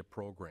variety of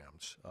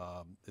programs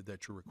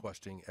that you're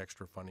requesting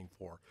extra funding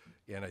for,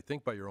 and I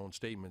think by your own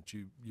statement,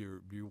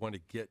 you want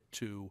to get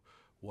to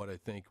what I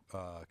think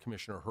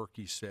Commissioner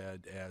Herkey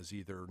said as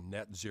either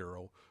net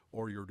zero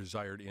or your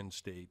desired end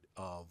state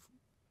of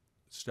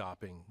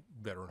stopping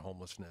veteran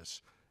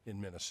homelessness in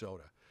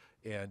Minnesota.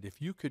 And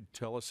if you could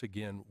tell us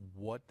again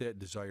what that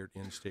desired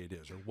end state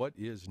is, or what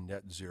is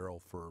net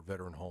zero for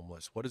veteran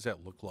homeless, what does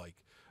that look like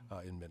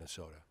in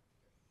Minnesota?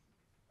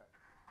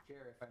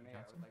 Chair, if I may,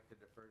 I would like to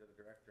defer to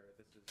the director.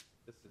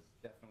 This is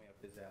definitely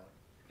up his alley.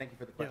 Thank you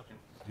for the question.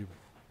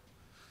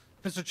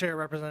 Mr. Chair,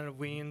 Representative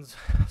Weems.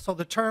 So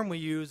the term we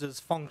use is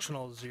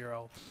functional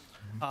zero.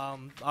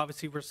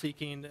 Obviously, we're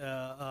seeking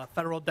a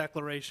federal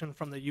declaration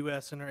from the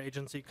U.S.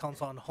 Interagency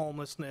Council on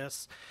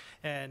Homelessness,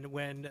 and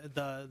when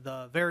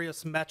the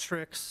various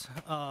metrics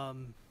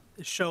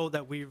show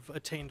that we've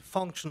attained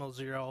functional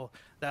zero,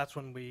 that's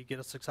when we get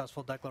a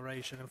successful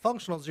declaration. And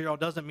functional zero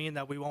doesn't mean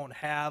that we won't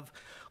have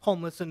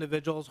homeless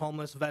individuals,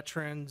 homeless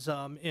veterans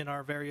in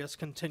our various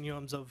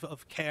continuums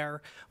of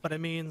care, but it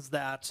means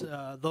that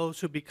those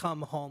who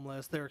become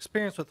homeless, their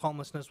experience with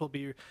homelessness will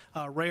be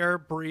rare,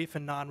 brief,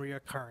 and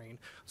non-reoccurring.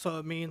 So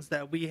it means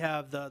that we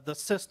have the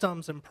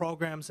systems and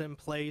programs in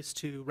place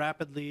to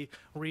rapidly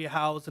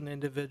rehouse an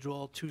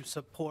individual, to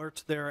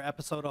support their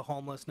episode of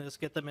homelessness,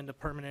 get them into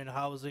permanent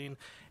housing,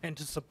 and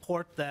to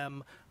support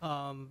them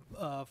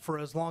for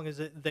as long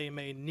as they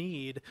may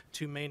need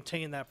to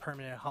maintain that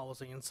permanent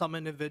housing. And some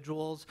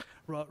individuals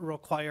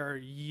require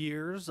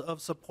years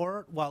of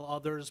support, while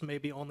others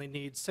maybe only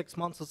need 6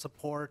 months of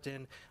support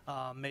and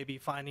maybe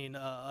finding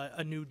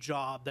a new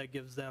job that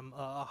gives them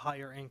a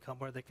higher income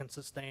where they can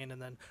sustain.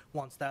 And then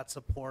once that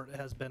support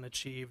has been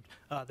achieved,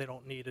 they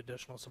don't need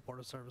additional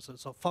supportive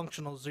services. So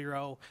functional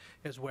zero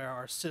is where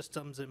our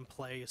systems in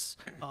place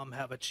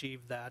have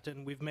achieved that.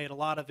 And we've made a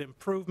lot of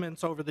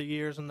improvements over the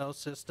years in those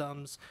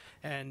systems.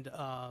 And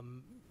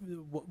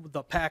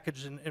the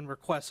package and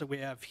requests that we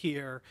have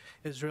here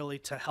is really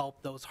to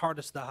help those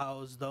hardest to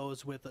house,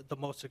 those with the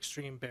most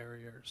extreme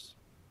barriers.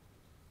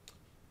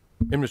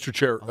 And Mr.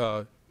 Chair,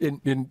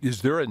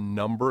 is there a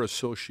number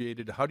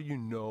associated? How do you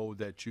know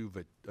that you've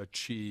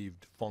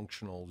achieved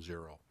functional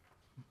zero?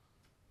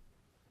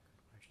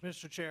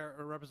 Mr. Chair,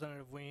 or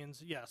Representative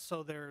Weens, yes,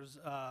 so there's,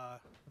 I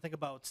think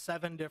about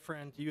 7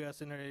 different U.S.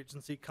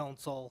 Interagency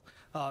Council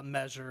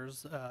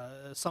measures.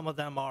 Some of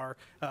them are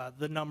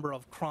the number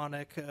of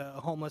chronic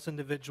homeless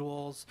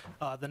individuals,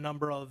 the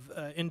number of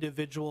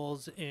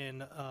individuals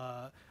in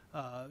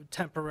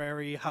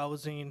temporary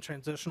housing,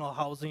 transitional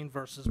housing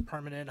versus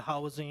permanent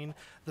housing,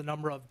 the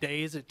number of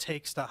days it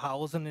takes to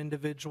house an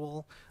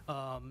individual.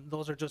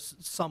 Those are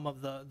just some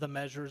of the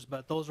measures,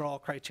 but those are all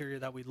criteria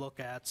that we look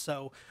at.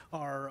 So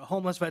our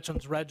Homeless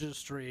Veterans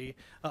Registry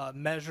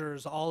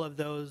measures all of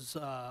those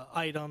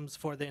items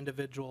for the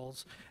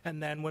individuals.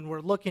 And then when we're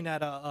looking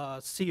at a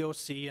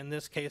COC, in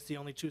this case, the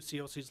only 2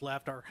 COCs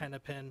left are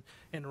Hennepin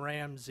and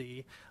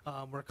Ramsey,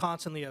 we're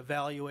constantly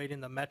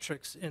evaluating the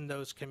metrics in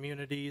those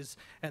communities.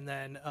 And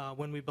then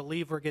when we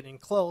believe we're getting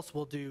close,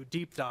 we'll do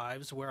deep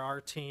dives where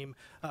our team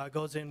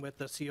goes in with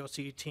the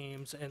COC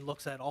teams and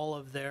looks at all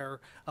of their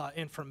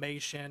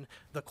information.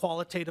 The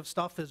qualitative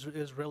stuff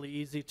is really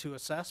easy to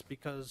assess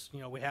because,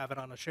 you know, we have it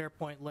on a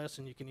SharePoint list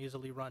and you can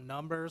easily run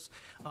numbers.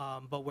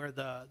 But where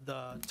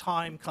the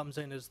time comes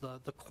in is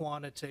the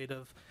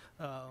quantitative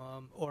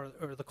or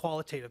the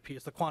qualitative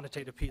piece. The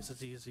quantitative piece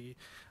is easy.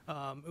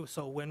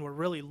 So when we're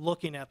really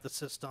looking at the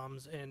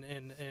systems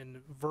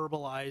and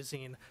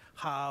verbalizing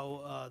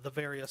how the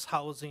various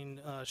housing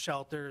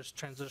shelters,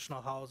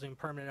 transitional housing,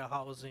 permanent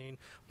housing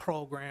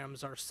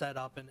programs are set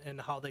up and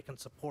how they can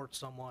support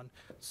someone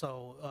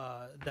so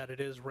that it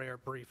is rare,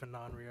 brief, and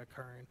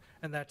non-reoccurring.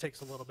 And that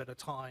takes a little bit of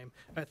time.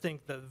 I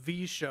think the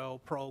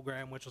V-Show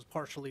program, which was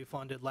partially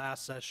funded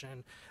last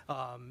session,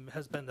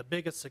 has been the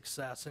biggest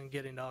success in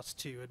getting us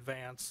to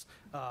advance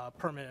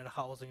permanent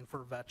housing for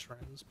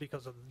veterans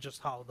because of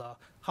just how the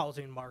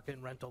housing market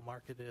and rental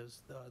market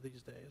is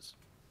these days.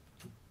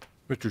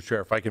 Mr.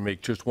 Chair, if I can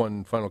make just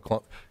one final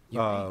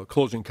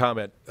closing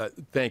comment,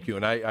 thank you.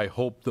 And I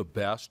hope the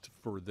best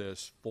for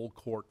this full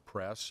court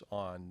press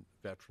on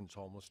veterans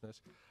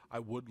homelessness. I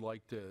would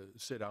like to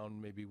sit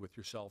down maybe with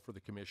yourself or the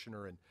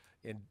commissioner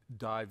and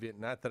dive in.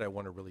 Not that I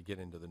want to really get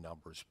into the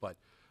numbers, but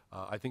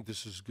I think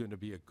this is going to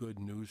be a good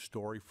news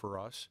story for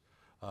us.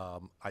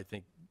 I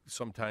think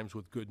sometimes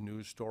with good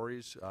news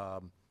stories,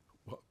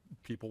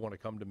 people want to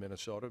come to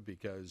Minnesota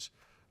because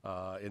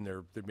and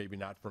they're maybe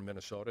not from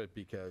Minnesota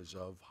because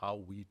of how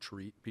we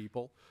treat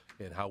people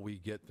and how we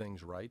get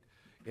things right.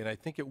 And I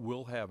think it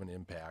will have an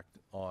impact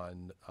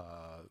on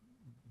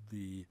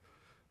the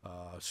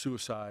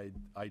suicide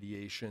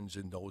ideations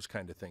and those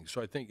kind of things.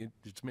 So I think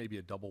it's maybe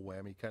a double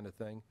whammy kind of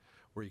thing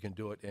where you can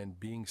do it, and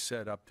being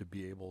set up to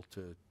be able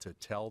to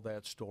tell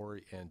that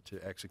story and to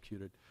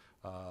execute it.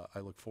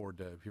 I look forward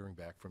to hearing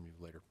back from you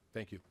later.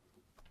 Thank you.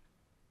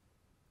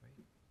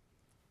 Great.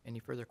 Any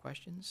further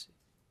questions?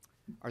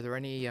 Are there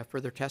any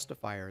further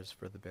testifiers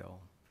for the bill?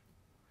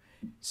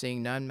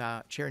 Seeing none,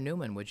 Chair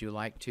Newman, would you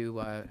like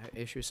to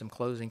issue some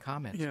closing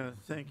comments? Yeah,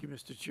 thank you,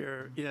 Mr.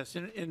 Chair. Yes,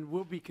 and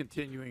we'll be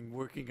continuing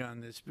working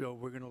on this bill.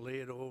 We're going to lay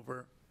it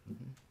over.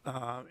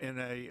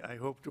 And I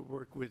hope to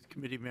work with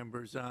committee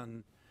members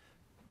on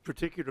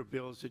particular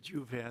bills that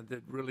you've had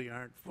that really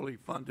aren't fully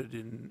funded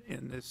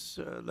in this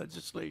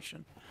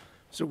legislation.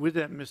 So with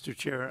that, Mr.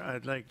 Chair,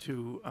 I'd like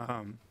to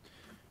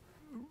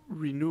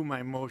renew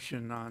my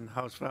motion on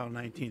House File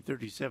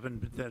 1937,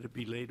 but that it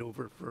be laid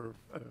over for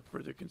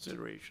further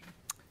consideration.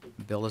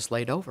 The bill is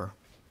laid over.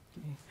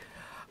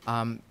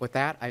 Okay. With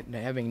that,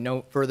 having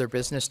no further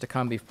business to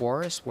come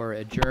before us, we're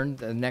adjourned.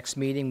 The next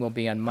meeting will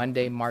be on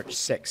Monday, March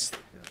 6th.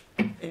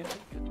 And